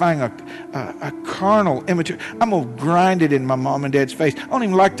satisfying a carnal, immature. I'm going to grind it in my mom and dad's face. I don't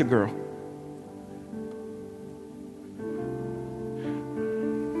even like the girl.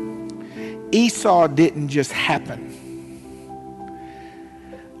 Esau didn't just happen.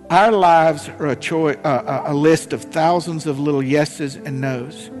 Our lives are a list of thousands of little yeses and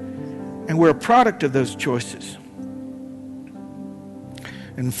nos. And we're a product of those choices.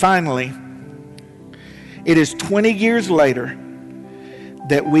 And finally, it is 20 years later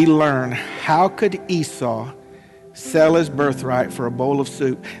that we learn, how could Esau sell his birthright for a bowl of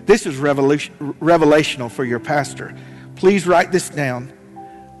soup? This is revelational for your pastor. Please write this down.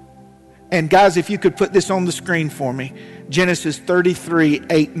 And guys, if you could put this on the screen for me. Genesis 33,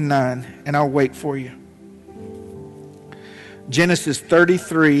 8 and 9. And I'll wait for you. Genesis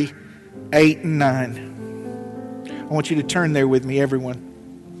 33, 8 and 9. I want you to turn there with me, everyone.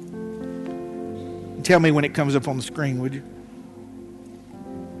 And tell me when it comes up on the screen, would you?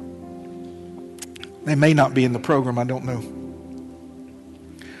 They may not be in the program, I don't know.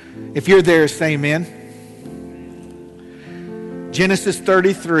 If you're there, say amen. Genesis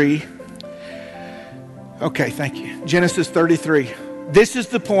 33. Okay, thank you. Genesis 33. This is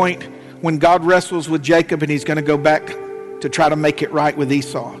the point when God wrestles with Jacob and he's going to go back to try to make it right with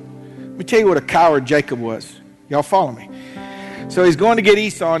Esau. Let me tell you what a coward Jacob was. Y'all follow me? So he's going to get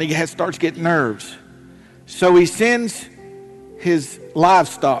Esau and he starts getting nerves. So he sends his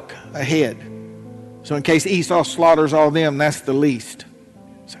livestock ahead. So in case Esau slaughters all them, that's the least.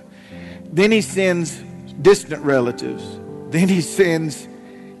 So, then he sends distant relatives. Then he sends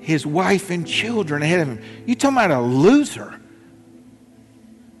his wife and children ahead of him. You talking about a loser.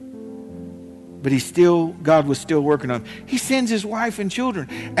 But God was still working on him. He sends his wife and children.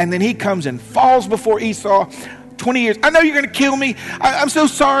 And then he comes and falls before Esau. 20 years. I know you're going to kill me. I'm so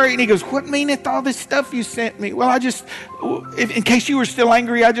sorry. And he goes, what meaneth all this stuff you sent me? Well, in case you were still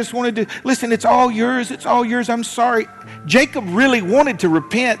angry, I just wanted to, listen, it's all yours. It's all yours. I'm sorry. Jacob really wanted to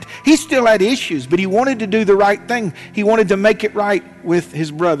repent. He still had issues, but he wanted to do the right thing. He wanted to make it right with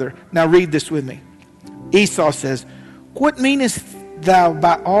his brother. Now read this with me. Esau says, what meanest thou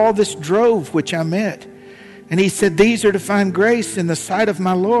by all this drove which I met? And he said, these are to find grace in the sight of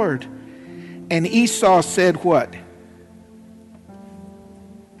my Lord. And Esau said what?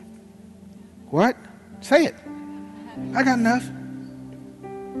 What? Say it. I got enough.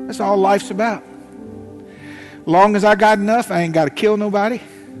 That's all life's about. Long as I got enough, I ain't got to kill nobody.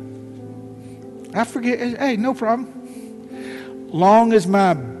 I forget. Hey, no problem. Long as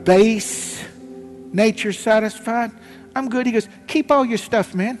my base nature's satisfied, I'm good. He goes, keep all your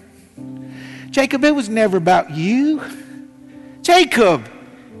stuff, man. Jacob, it was never about you. Jacob,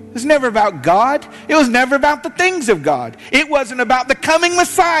 it was never about God. It was never about the things of God. It wasn't about the coming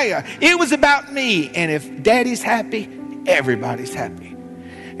Messiah. It was about me. And if Daddy's happy, everybody's happy.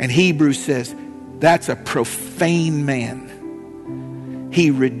 And Hebrews says, that's a profane man. He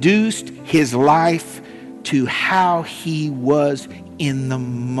reduced his life to how he was in the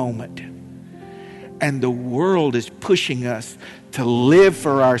moment. And the world is pushing us to live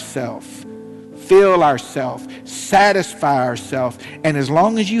for ourselves, fill ourselves, satisfy ourselves. And as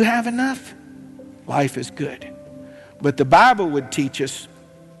long as you have enough, life is good. But the Bible would teach us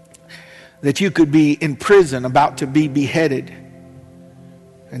that you could be in prison about to be beheaded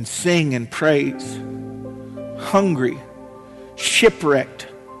and sing and praise, hungry, shipwrecked,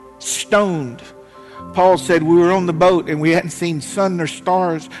 stoned. Paul said we were on the boat and we hadn't seen sun or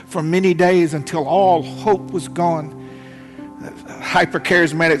stars for many days until all hope was gone.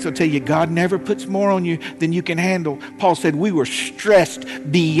 hyper-charismatics will tell you God never puts more on you than you can handle. Paul said we were stressed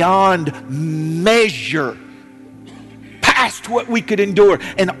beyond measure, past what we could endure,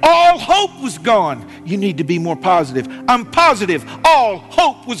 and all hope was gone. You need to be more positive. I'm positive all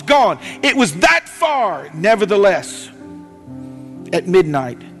hope was gone. It was that far. Nevertheless, at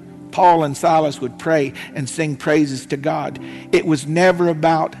midnight, Paul and Silas would pray and sing praises to God. It was never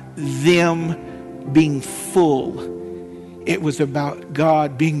about them being full. It was about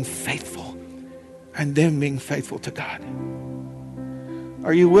God being faithful and them being faithful to God.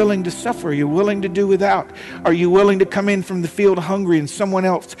 Are you willing to suffer? Are you willing to do without? Are you willing to come in from the field hungry and someone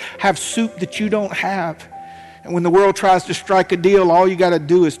else have soup that you don't have? And when the world tries to strike a deal, all you got to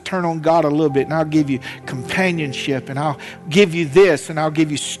do is turn on God a little bit, and I'll give you companionship, and I'll give you this, and I'll give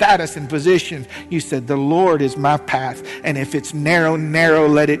you status and position. You said, the Lord is my path, and if it's narrow, narrow,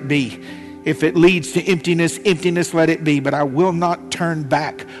 let it be. If it leads to emptiness, emptiness, let it be. But I will not turn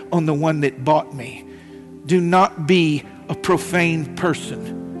back on the one that bought me. Do not be a profane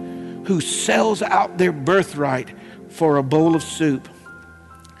person who sells out their birthright for a bowl of soup.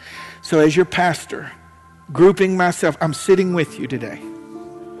 So as your pastor, grouping myself, I'm sitting with you today.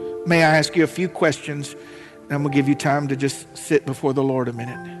 May I ask you a few questions, and I'm going to give you time to just sit before the Lord a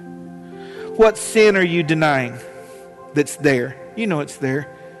minute. What sin are you denying that's there? You know it's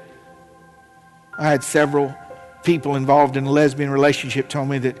there. I had several people involved in a lesbian relationship told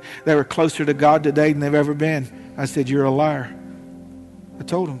me that they were closer to God today than they've ever been. I said, you're a liar. I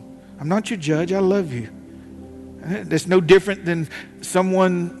told them, I'm not your judge. I love you. That's no different than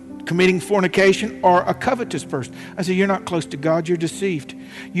someone committing fornication or a covetous person. I said, you're not close to God. You're deceived.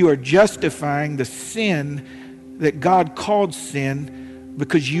 You are justifying the sin that God called sin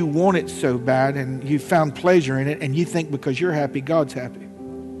because you want it so bad and you found pleasure in it, and you think because you're happy, God's happy.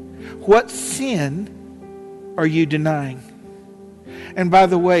 What sin are you denying? And by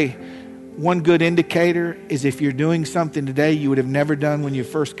the way, one good indicator is if you're doing something today you would have never done when you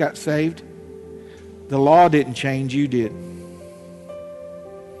first got saved. The law didn't change, you did.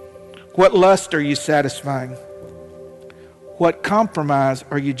 What lust are you satisfying? What compromise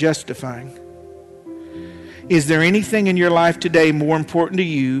are you justifying? Is there anything in your life today more important to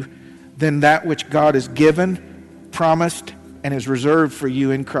you than that which God has given, promised, and is reserved for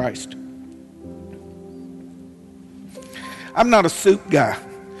you in Christ? I'm not a soup guy.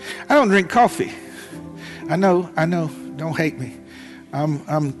 I don't drink coffee. I know. Don't hate me.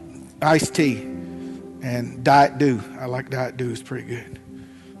 I'm iced tea and Diet Dew. I like Diet Dew. It's pretty good.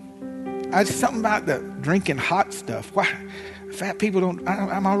 Something about the drinking hot stuff. Why? Fat people don't.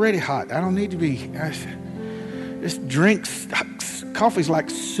 I'm already hot. I don't need to be. Just drinks. Coffee's like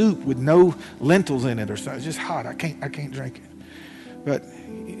soup with no lentils in it or something. It's just hot. I can't drink it. But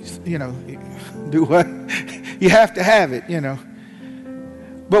you know, do what? You have to have it. You know.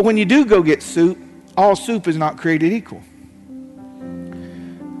 But when you do go get soup, all soup is not created equal.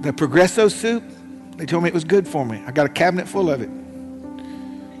 The Progresso soup, they told me it was good for me. I got a cabinet full of it.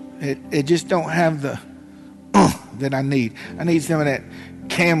 It just don't have the that I need. I need some of that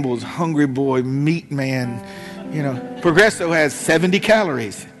Campbell's Hungry Boy Meat Man. You know, Progresso has 70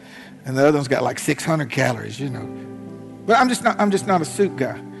 calories, and the other one's got like 600 calories. You know, but I'm just not a soup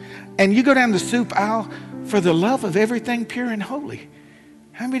guy. And you go down the soup aisle for the love of everything pure and holy.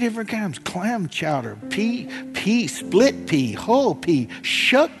 How many different kinds? Clam chowder, pea, split pea, whole pea,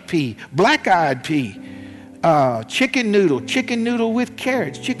 shuck pea, black-eyed pea. Chicken noodle with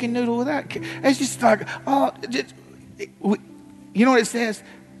carrots, chicken noodle without carrots. It's just like, you know what it says?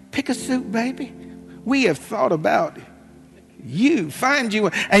 Pick a soup, baby. We have thought about you. Find you.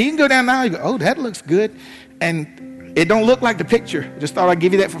 And you can go down now and go, oh, that looks good. And it don't look like the picture. Just thought I'd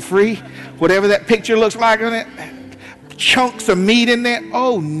give you that for free. Whatever that picture looks like on it. Chunks of meat in there.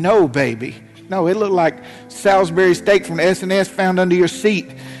 Oh, no, baby. No, it looked like Salisbury steak from the S&S found under your seat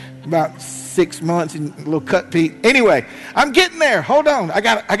about 6 months and a little cut piece. Anyway, I'm getting there. Hold on. I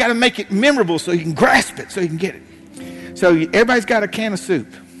got to make it memorable so you can grasp it, so you can get it. So everybody's got a can of soup.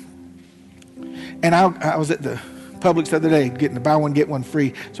 And I was at the Publix the other day getting the buy one, get one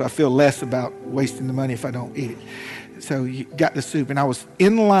free, so I feel less about wasting the money if I don't eat it. So you got the soup, and I was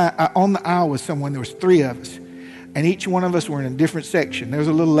in line on the aisle with someone. There was 3 of us. And each one of us were in a different section. There was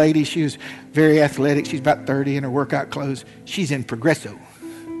a little lady. She was very athletic. She's about 30 in her workout clothes. She's in Progresso.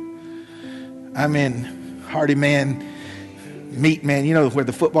 I'm in Hardy Man, Meat Man. You know where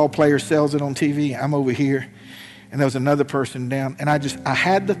the football player sells it on TV? I'm over here. And there was another person down. And I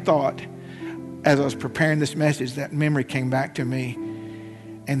had the thought, as I was preparing this message, that memory came back to me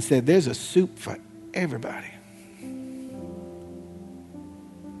and said, there's a soup for everybody.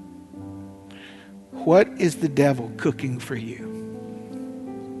 What is the devil cooking for you?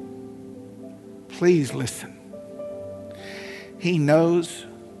 please listen. He knows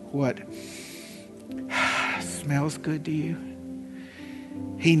what smells good to you.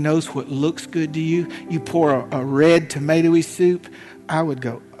 He knows what looks good to you. You pour a red tomatoey soup, I would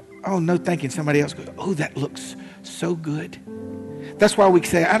go, oh, no, thank you. And somebody else goes, oh, that looks so good. That's why we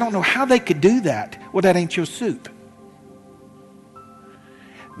say, I don't know how they could do that. Well, that ain't your soup.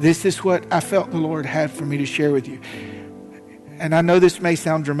 This is what I felt the Lord had for me to share with you. And I know this may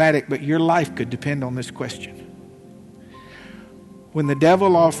sound dramatic, but your life could depend on this question. When the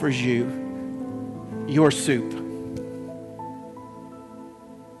devil offers you your soup,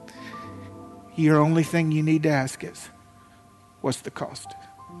 your only thing you need to ask is, what's the cost?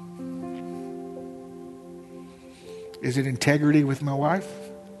 Is it integrity with my wife?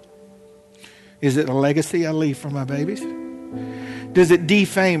 Is it a legacy I leave for my babies? Does it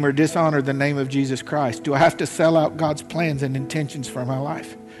defame or dishonor the name of Jesus Christ? Do I have to sell out God's plans and intentions for my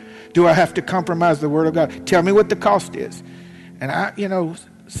life? Do I have to compromise the Word of God? Tell me what the cost is. And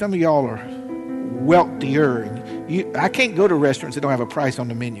some of y'all are wealthier. And I can't go to restaurants that don't have a price on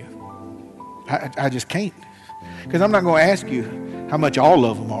the menu. I just can't. Because I'm not going to ask you how much all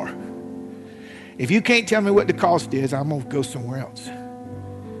of them are. If you can't tell me what the cost is, I'm going to go somewhere else.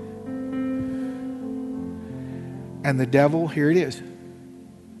 And the devil, here it is,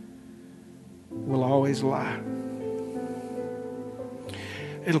 will always lie.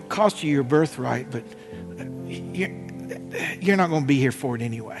 It'll cost you your birthright, but you're not going to be here for it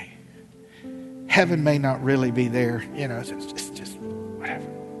anyway. Heaven may not really be there. It's just whatever.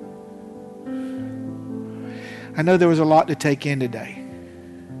 I know there was a lot to take in today.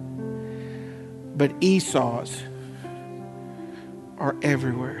 But Esau's are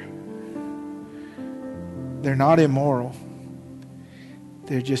everywhere. They're not immoral.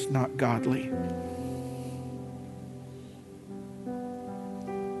 They're just not godly.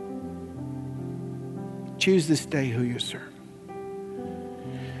 Choose this day who you serve.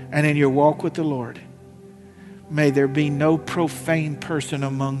 And in your walk with the Lord, may there be no profane person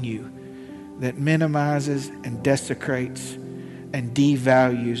among you that minimizes and desecrates and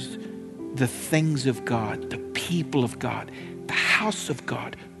devalues the things of God, the people of God, the house of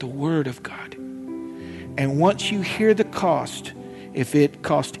God, the Word of God. And once you hear the cost, if it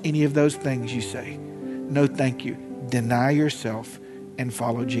cost any of those things, you say, no, thank you. Deny yourself and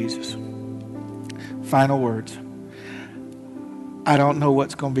follow Jesus. Final words. I don't know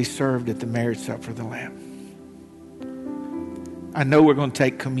what's going to be served at the marriage supper of the Lamb. I know we're going to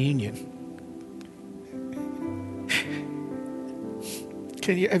take communion.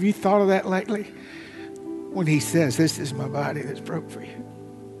 Have you thought of that lately? When he says, this is my body that's broke for you.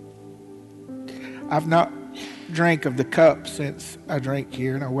 I've not drank of the cup since I drank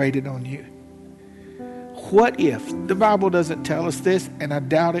here and I waited on you. What if, the Bible doesn't tell us this, and I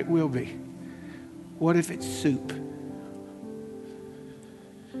doubt it will be. What if it's soup?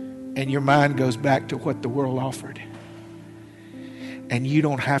 And your mind goes back to what the world offered. And you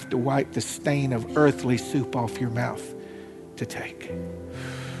don't have to wipe the stain of earthly soup off your mouth to take.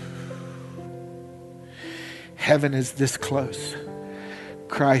 Heaven is this close.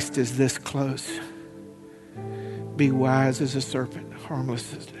 Christ is this close. Be wise as a serpent,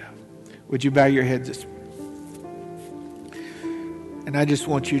 harmless as a dove. Would you bow your heads this morning? And I just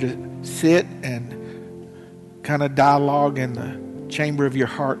want you to sit and kind of dialogue in the chamber of your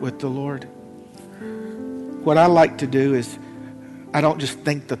heart with the Lord. What I like to do is I don't just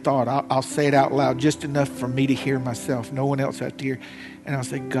think the thought. I'll say it out loud just enough for me to hear myself. No one else has to hear. And I'll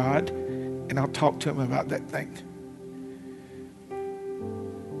say, God, and I'll talk to him about that thing.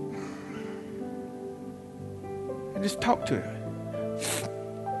 And just talk to him.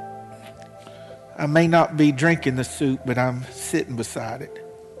 I may not be drinking the soup, but I'm sitting beside it.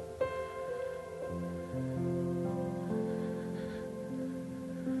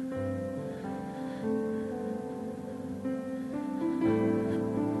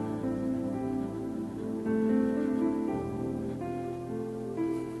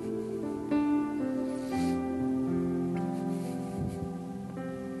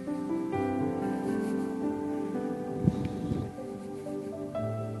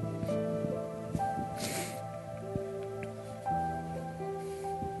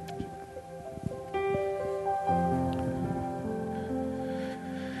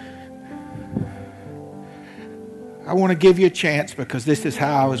 I want to give you a chance because this is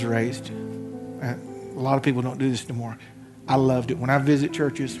how I was raised. A lot of people don't do this anymore. I loved it. When I visit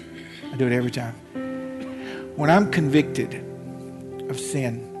churches, I do it every time. When I'm convicted of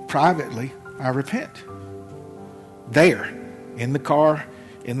sin privately, I repent. There, in the car,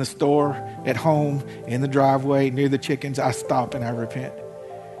 in the store, at home, in the driveway, near the chickens, I stop and I repent.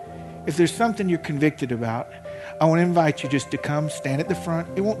 if there's something you're convicted about, I want to invite you just to come stand at the front.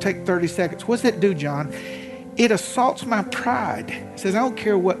 It won't take 30 seconds. What's that do, John? It assaults my pride. It says, I don't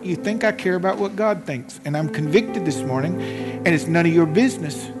care what you think, I care about what God thinks. And I'm convicted this morning, and it's none of your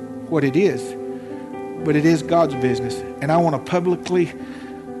business what it is, but it is God's business. And I want to publicly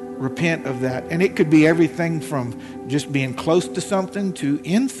repent of that. And it could be everything from just being close to something to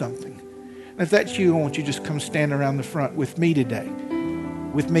in something. And if that's you, I want you to just come stand around the front with me today.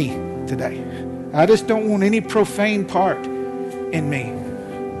 With me today. I just don't want any profane part in me.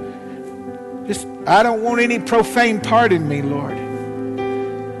 I don't want any profane part in me, Lord.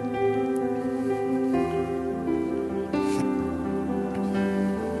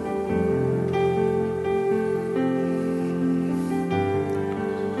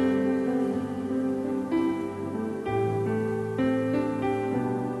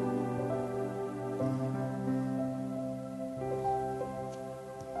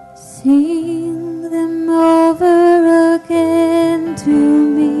 Sing them over again to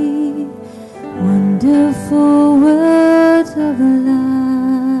me, wonderful words of life.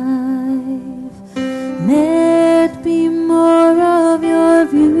 Let me more of your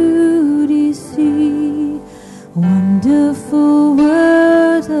beauty see, wonderful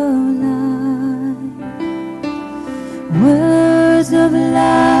words of life. Words of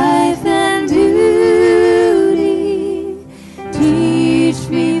life and beauty, teach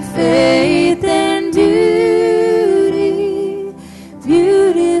me faith and duty,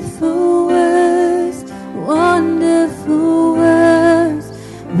 beautiful words, wonderful words,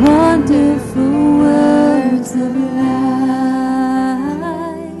 wonderful words of life,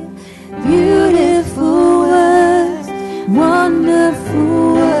 beautiful words,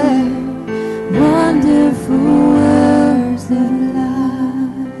 wonderful words, wonderful words of life.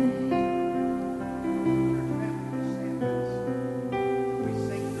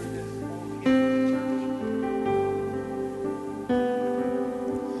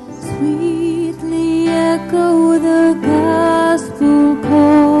 Sweetly echo the gospel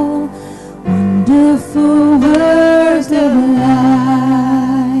call, wonderful words of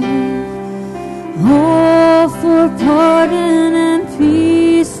life, all for pardon and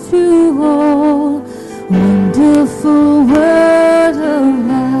peace to all, wonderful words of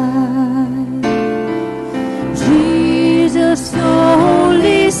life. Jesus,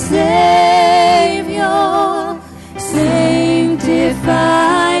 only Savior,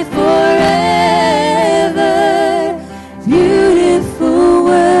 sanctify forever, beautiful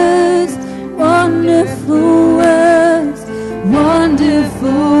words, wonderful words,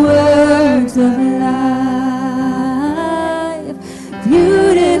 wonderful words of life,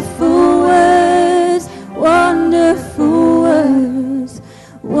 beautiful words, wonderful words,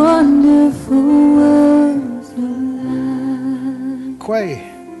 wonderful words of life. Quay,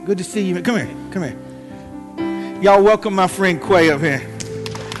 good to see you. Come here, come here. Y'all welcome my friend Quay up here.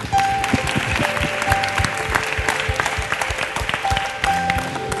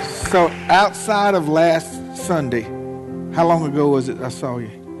 So outside of last Sunday, how long ago was it I saw you?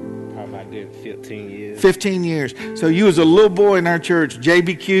 Probably about 15 years. 15 years. So you was a little boy in our church,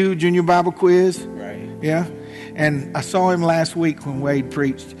 JBQ, Junior Bible Quiz. Right. Yeah. And I saw him last week when Wade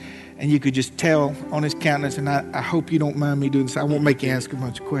preached, and you could just tell on his countenance, and I hope you don't mind me doing this. I won't make you ask a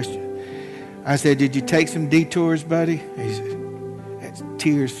bunch of questions. I said, did you take some detours, buddy? He said, that's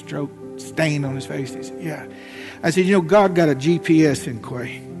tears, stroke, stain on his face. He said, yeah. I said, you know, God got a GPS in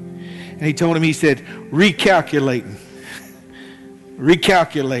Quay. And he told him, he said, recalculating.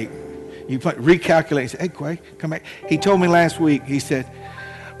 Recalculate. You put recalculate. He said, hey, Quay, come back. He told me last week, he said,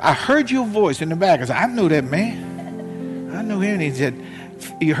 I heard your voice in the back. I said, I know that man. I know him. And he said,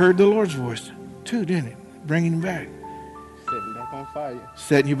 you heard the Lord's voice too, didn't it? Bringing him back. Setting back on fire.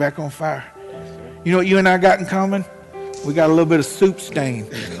 Setting you back on fire. You know what you and I got in common? We got a little bit of soup stain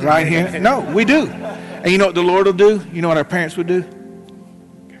right here. No, we do. And you know what the Lord will do? You know what our parents would do?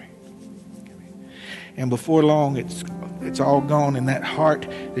 And before long, it's all gone. And that heart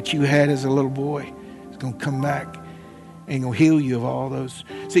that you had as a little boy is going to come back and going to heal you of all those.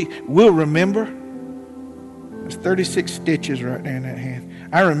 See, we'll remember. There's 36 stitches right there in that hand.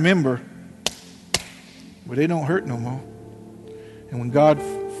 I remember, but they don't hurt no more. And when God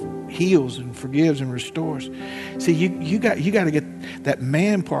heals and forgives and restores, see, you got to get that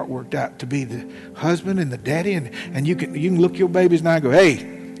man part worked out to be the husband and the daddy, and you can look your babies in the eye and go,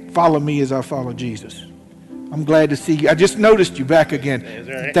 hey, follow me as I follow Jesus. I'm glad to see you. I just noticed you back again.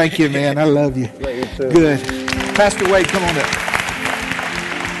 Right. Thank you, man. I love you. Good. Pastor Wade, come on up.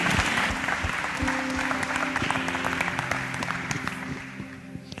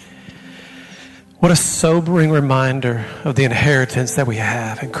 What a sobering reminder of the inheritance that we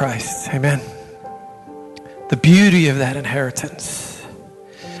have in Christ. Amen. The beauty of that inheritance.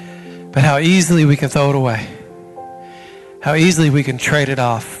 But how easily we can throw it away. How easily we can trade it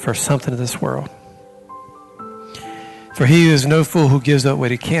off for something of this world. For he is no fool who gives up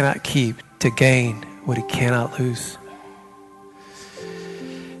what he cannot keep to gain what he cannot lose.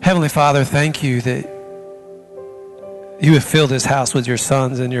 Heavenly Father, thank you that you have filled this house with your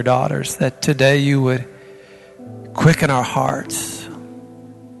sons and your daughters, that today you would quicken our hearts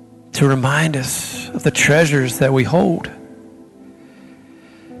to remind us of the treasures that we hold.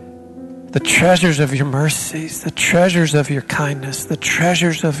 The treasures of your mercies, the treasures of your kindness, the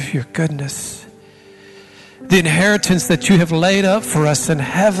treasures of your goodness, the inheritance that you have laid up for us in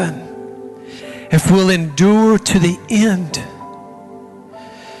heaven, if we'll endure to the end.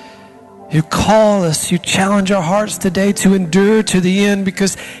 You call us, you challenge our hearts today to endure to the end,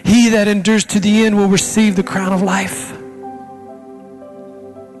 because he that endures to the end will receive the crown of life.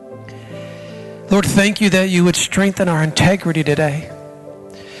 Lord, thank you that you would strengthen our integrity today.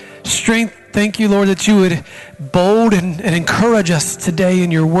 Thank you, Lord, that you would bold and encourage us today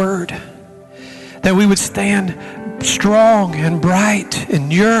in your word. That we would stand strong and bright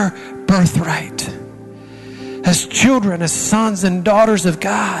in your birthright. As children, as sons and daughters of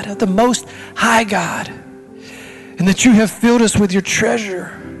God, of the Most High God. And that you have filled us with your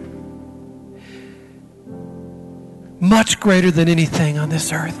treasure. Much greater than anything on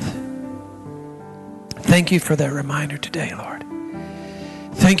this earth. Thank you for that reminder today, Lord.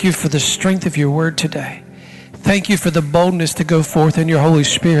 Thank you for the strength of your word today. Thank you for the boldness to go forth in your Holy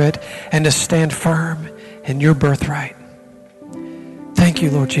Spirit and to stand firm in your birthright. Thank you,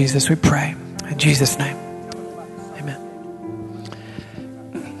 Lord Jesus, we pray. In Jesus' name.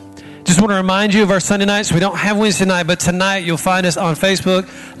 Just want to remind you of our Sunday nights. We don't have Wednesday night, but tonight you'll find us on Facebook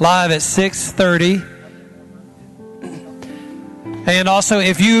live at 6:30. And also,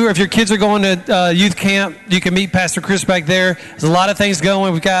 if your kids are going to youth camp, you can meet Pastor Chris back there. There's a lot of things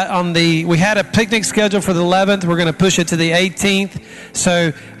going. We had a picnic scheduled for the 11th. We're going to push it to the 18th.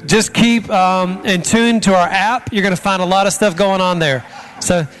 So just keep in tune to our app. You're going to find a lot of stuff going on there.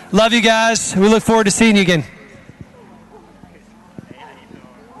 So love you guys. We look forward to seeing you again.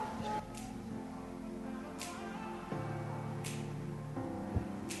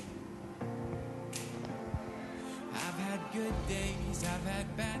 I've had good days, I've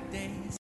had bad days.